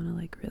because I want to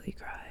like really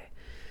cry.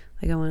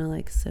 Like I want to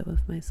like sit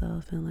with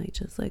myself and like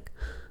just like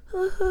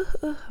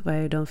but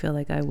I don't feel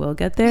like I will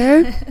get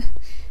there.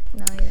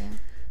 No, yeah.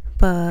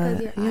 But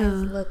because your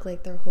eyes look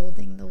like they're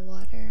holding the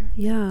water.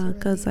 Yeah,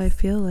 because I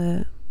feel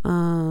it.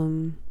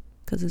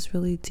 Because it's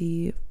really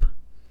deep,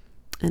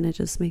 and it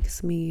just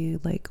makes me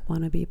like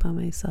want to be by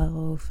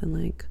myself, and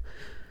like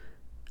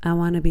I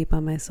want to be by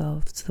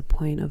myself to the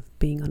point of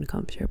being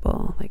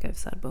uncomfortable. Like I've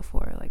said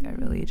before, like I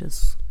really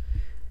just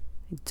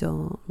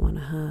don't want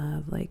to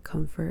have like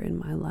comfort in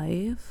my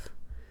life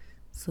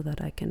so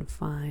that I can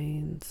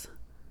find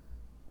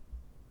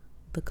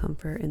the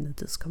comfort in the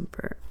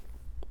discomfort.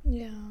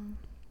 Yeah.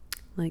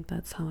 Like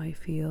that's how I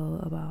feel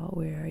about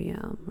where I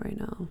am right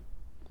now.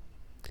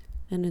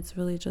 And it's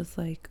really just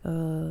like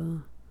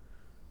an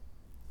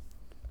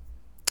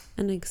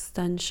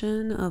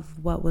extension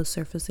of what was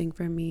surfacing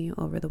for me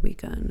over the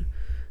weekend.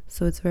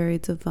 So it's very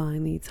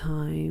divinely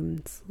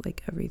timed,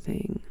 like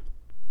everything.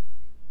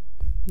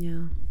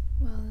 Yeah.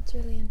 Wow, that's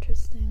really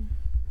interesting.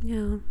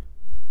 Yeah.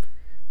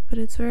 But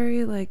it's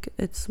very like,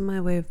 it's my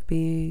way of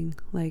being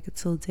like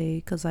till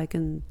date, because I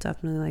can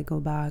definitely like go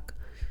back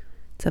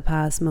to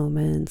past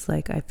moments.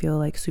 Like I feel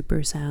like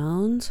super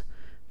sound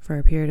for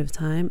a period of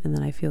time, and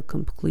then I feel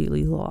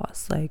completely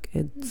lost. Like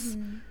it's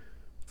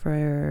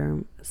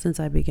since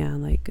I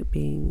began like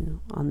being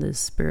on this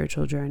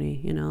spiritual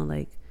journey, you know,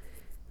 like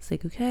it's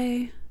like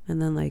okay,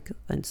 and then like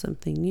then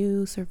something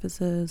new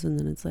surfaces, and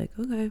then it's like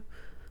okay,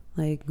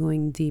 like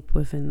going deep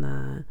within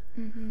that.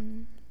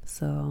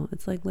 So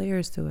it's like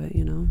layers to it,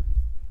 you know.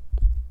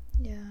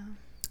 Yeah.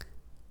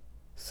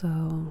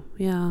 So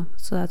yeah,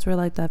 so that's where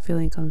like that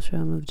feeling comes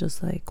from, of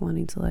just like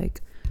wanting to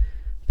like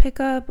pick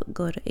up,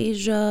 go to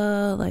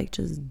Asia, like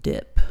just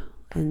dip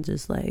and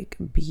just like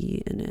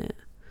be in it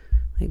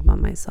like by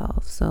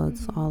myself. So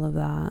it's all of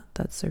that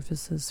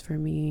surfaces for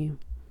me.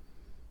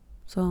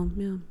 So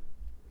yeah,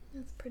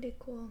 that's pretty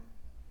cool.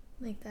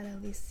 Like that,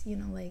 at least, you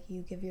know, like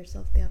you give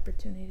yourself the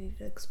opportunity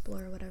to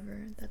explore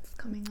whatever that's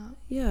coming up.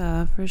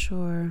 Yeah, for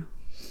sure.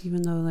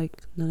 Even though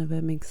like none of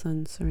it makes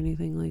sense or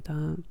anything like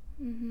that.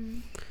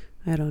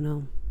 I don't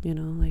know, you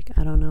know, like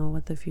I don't know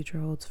what the future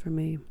holds for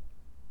me.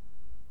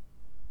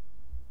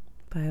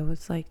 But I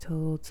was like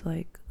told to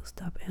like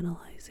stop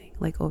analyzing,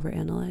 like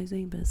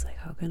overanalyzing. But it's like,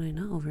 how can I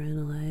not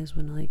overanalyze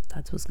when like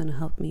that's what's gonna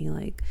help me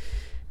like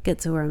get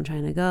to where I'm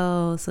trying to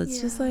go? So it's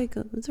just like,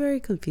 it's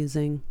very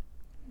confusing.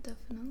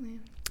 Definitely.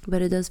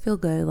 But it does feel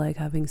good like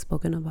having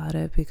spoken about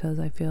it, because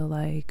I feel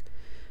like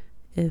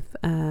if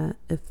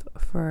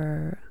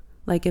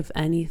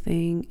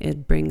anything,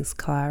 it brings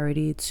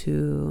clarity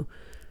to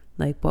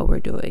like what we're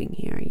doing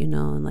here, you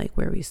know, and like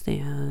where we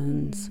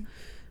stand.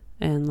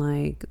 And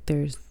like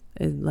there's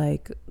it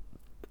like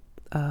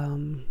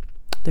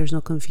there's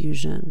no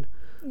confusion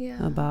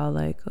about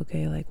like,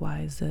 okay, like why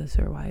is this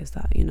or why is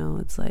that, you know?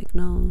 It's like,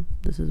 no,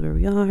 this is where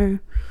we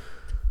are.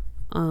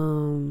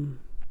 And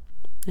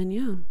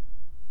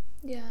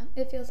yeah,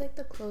 it feels like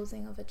the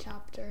closing of a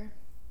chapter.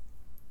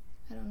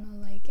 I don't know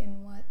like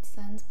in what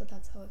sense, but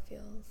that's how it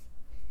feels,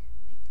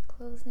 like the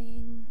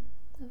closing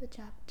of a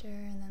chapter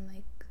and then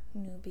like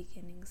new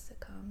beginnings to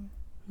come.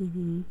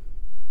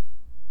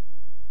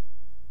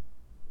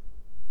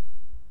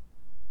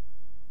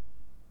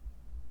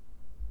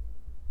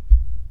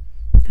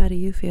 How do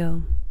you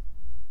feel?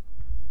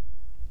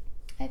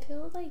 I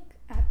feel like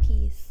at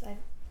peace.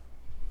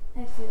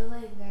 I feel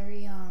like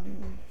very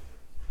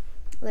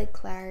like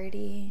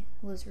clarity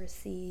was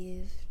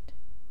received.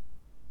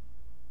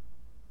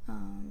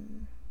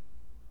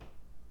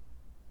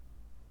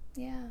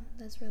 Yeah,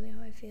 that's really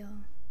how I feel.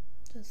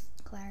 Just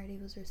clarity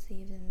was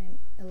received and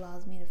it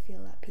allows me to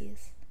feel at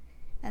peace.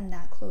 And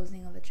that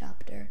closing of a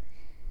chapter,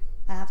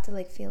 I have to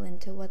like feel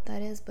into what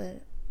that is,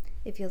 but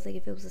it feels like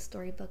if it was a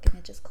storybook and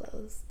it just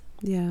closed.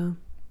 Yeah.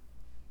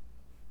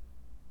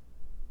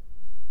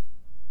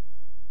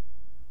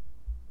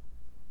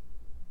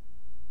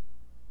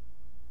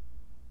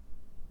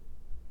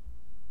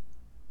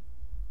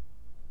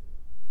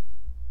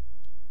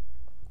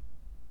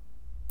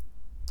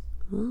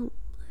 Well,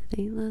 I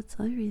think that's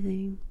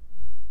everything.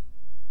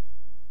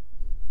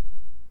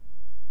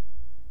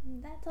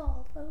 That's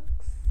all,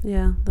 folks.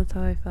 Yeah, that's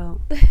how I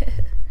felt.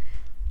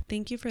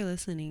 Thank you for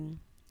listening.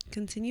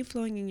 Continue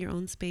flowing in your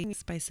own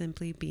space by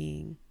simply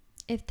being.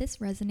 If this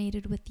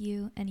resonated with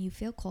you and you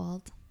feel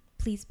called,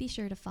 please be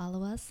sure to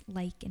follow us,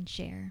 like, and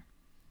share.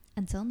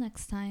 Until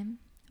next time,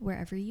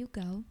 wherever you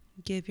go,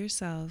 give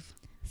yourself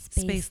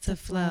space to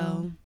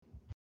flow.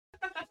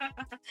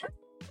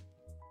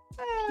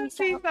 Peace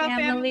out,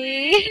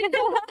 family.